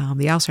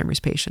the Alzheimer's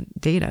patient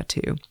data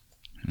to.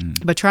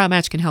 But Trial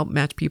Match can help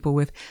match people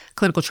with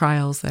clinical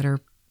trials that are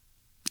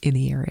in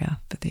the area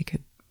that they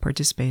could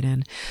participate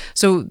in.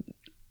 So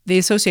the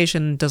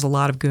association does a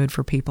lot of good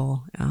for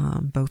people,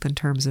 both in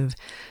terms of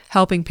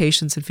helping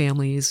patients and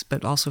families,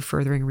 but also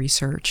furthering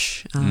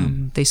research.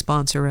 They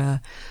sponsor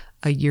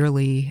a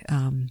yearly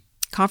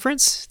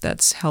conference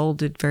that's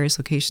held at various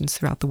locations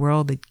throughout the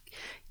world that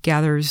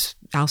gathers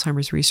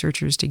Alzheimer's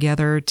researchers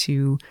together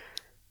to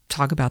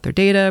talk about their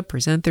data,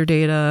 present their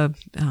data,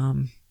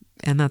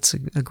 and that's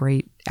a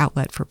great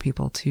outlet for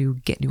people to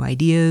get new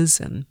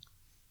ideas. And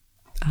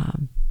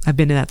I've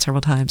been to that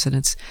several times, and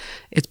it's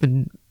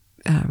been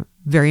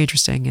very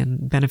interesting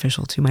and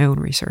beneficial to my own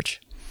research.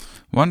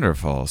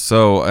 Wonderful.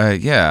 So,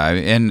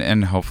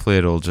 and hopefully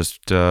it'll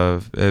just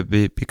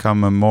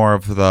become more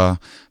of the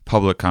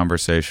public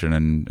conversation,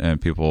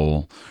 and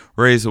people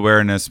raise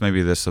awareness.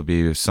 Maybe this will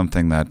be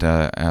something that,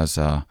 as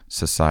a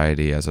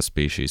society, as a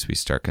species, we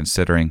start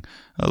considering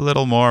a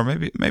little more.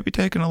 Maybe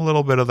taking a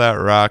little bit of that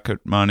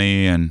rocket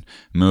money and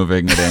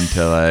moving it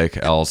into like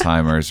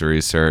Alzheimer's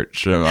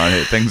research,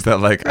 things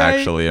that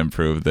actually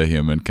improve the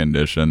human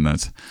condition.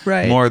 That's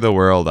more the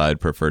world I'd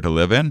prefer to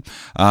live in.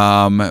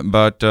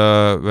 But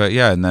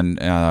yeah, and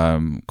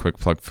then quick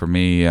plug for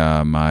me.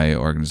 My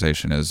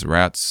organization is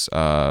Rats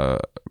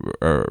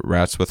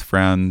with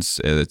Friends.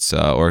 It's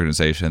an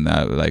organization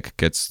that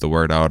gets the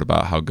word out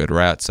about how good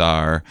rats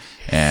are,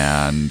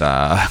 and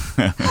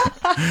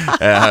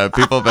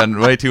people have been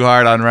way too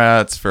hard on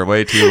rats for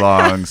way too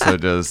long. So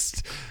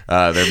just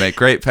they make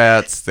great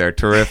pets. They're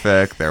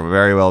terrific. They're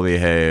very well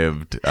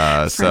behaved.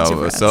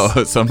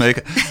 So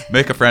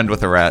make a friend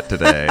with a rat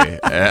today.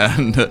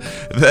 And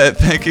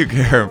thank you,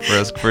 Karen,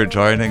 for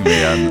joining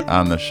me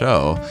on the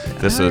show.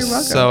 This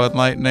was so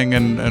enlightening,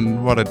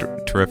 and what a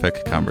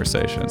terrific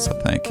conversation. So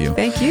thank you.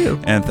 Thank you.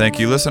 And thank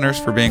you, listeners,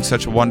 for being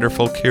such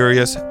wonderful,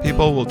 curious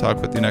people. We'll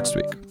talk with you next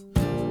week.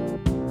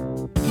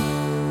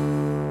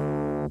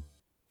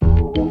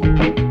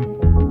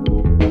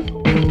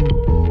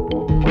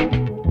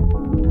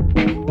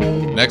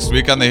 Next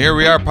week on the Here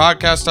We Are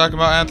podcast, talking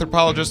about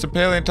anthropologist and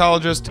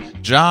paleontologist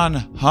John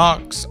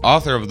Hawkes,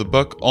 author of the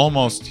book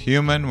Almost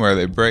Human, where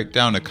they break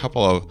down a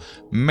couple of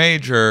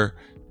major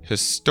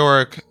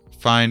historic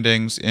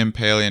findings in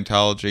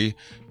paleontology.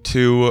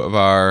 Two of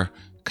our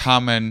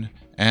common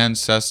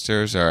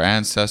ancestors, our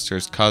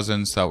ancestors'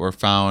 cousins that were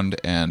found,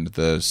 and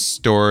the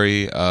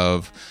story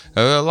of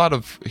a lot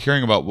of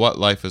hearing about what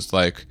life is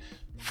like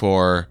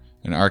for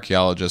an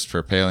archaeologist, for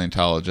a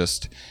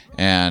paleontologist,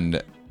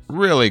 and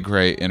really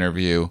great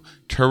interview.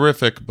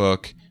 Terrific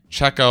book.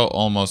 Check out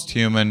Almost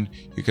Human.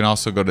 You can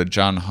also go to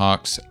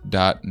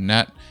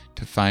johnhawks.net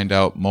to find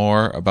out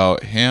more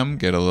about him,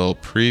 get a little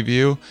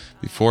preview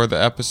before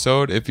the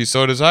episode if you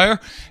so desire.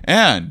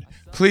 And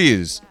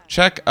please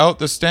check out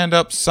the Stand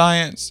Up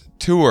Science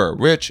Tour,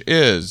 which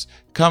is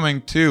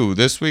coming to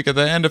this week at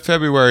the end of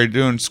February,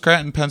 doing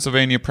Scranton,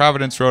 Pennsylvania,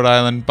 Providence, Rhode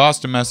Island,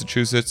 Boston,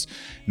 Massachusetts,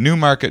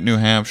 Newmarket, New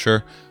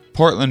Hampshire,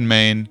 Portland,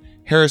 Maine,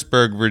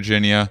 Harrisburg,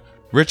 Virginia,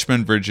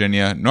 Richmond,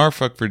 Virginia,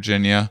 Norfolk,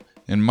 Virginia.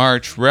 In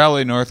March,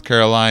 Raleigh, North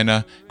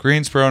Carolina,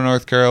 Greensboro,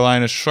 North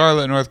Carolina,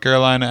 Charlotte, North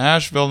Carolina,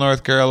 Asheville,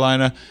 North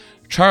Carolina,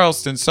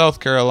 Charleston, South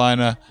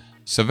Carolina,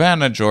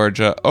 Savannah,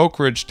 Georgia, Oak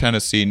Ridge,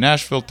 Tennessee,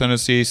 Nashville,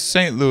 Tennessee,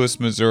 St. Louis,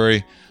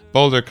 Missouri,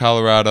 Boulder,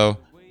 Colorado,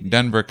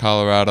 Denver,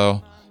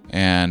 Colorado,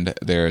 and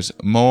there's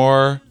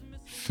more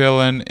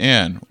filling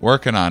in.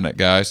 Working on it,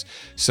 guys.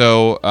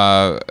 So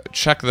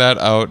check that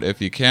out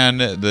if you can.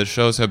 The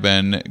shows have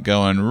been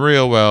going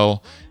real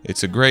well.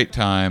 It's a great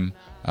time.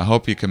 I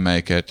hope you can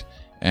make it.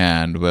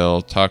 And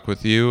we'll talk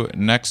with you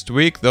next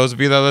week. Those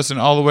of you that listen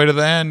all the way to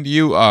the end,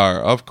 you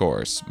are, of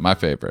course, my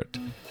favorite.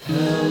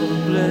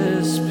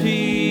 Helpless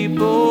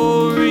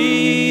people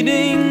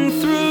reading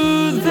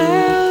through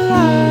their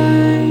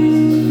lines.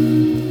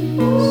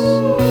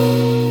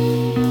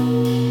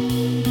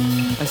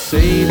 I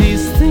say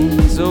these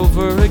things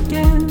over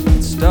again.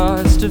 It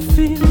starts to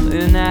feel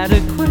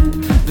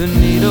inadequate. The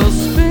needle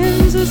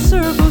spins, it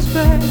circles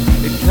back.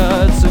 It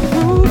cuts a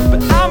groove,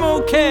 but I'm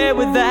okay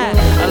with that.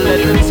 I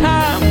let the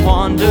time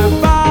wander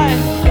by.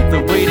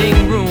 The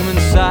waiting room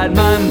inside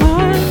my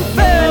mind.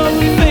 Veiled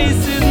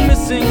faces,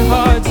 missing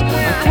hearts. A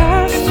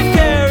cast of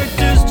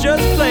characters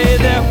just play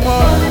their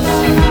parts.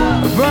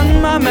 I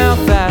run my mouth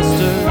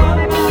faster. I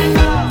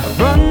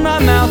run my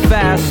mouth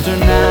faster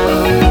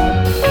now.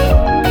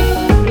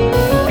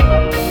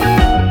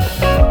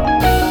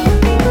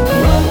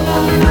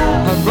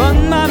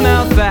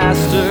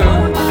 Faster.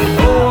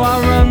 Oh, I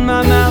run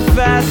my mouth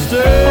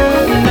faster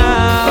now.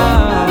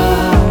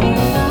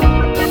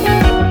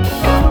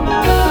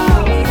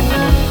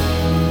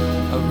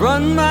 I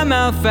run my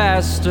mouth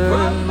faster.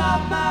 Run my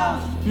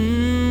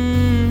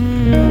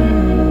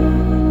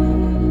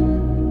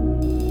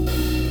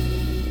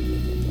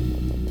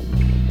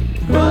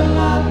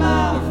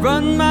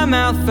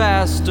mouth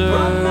faster.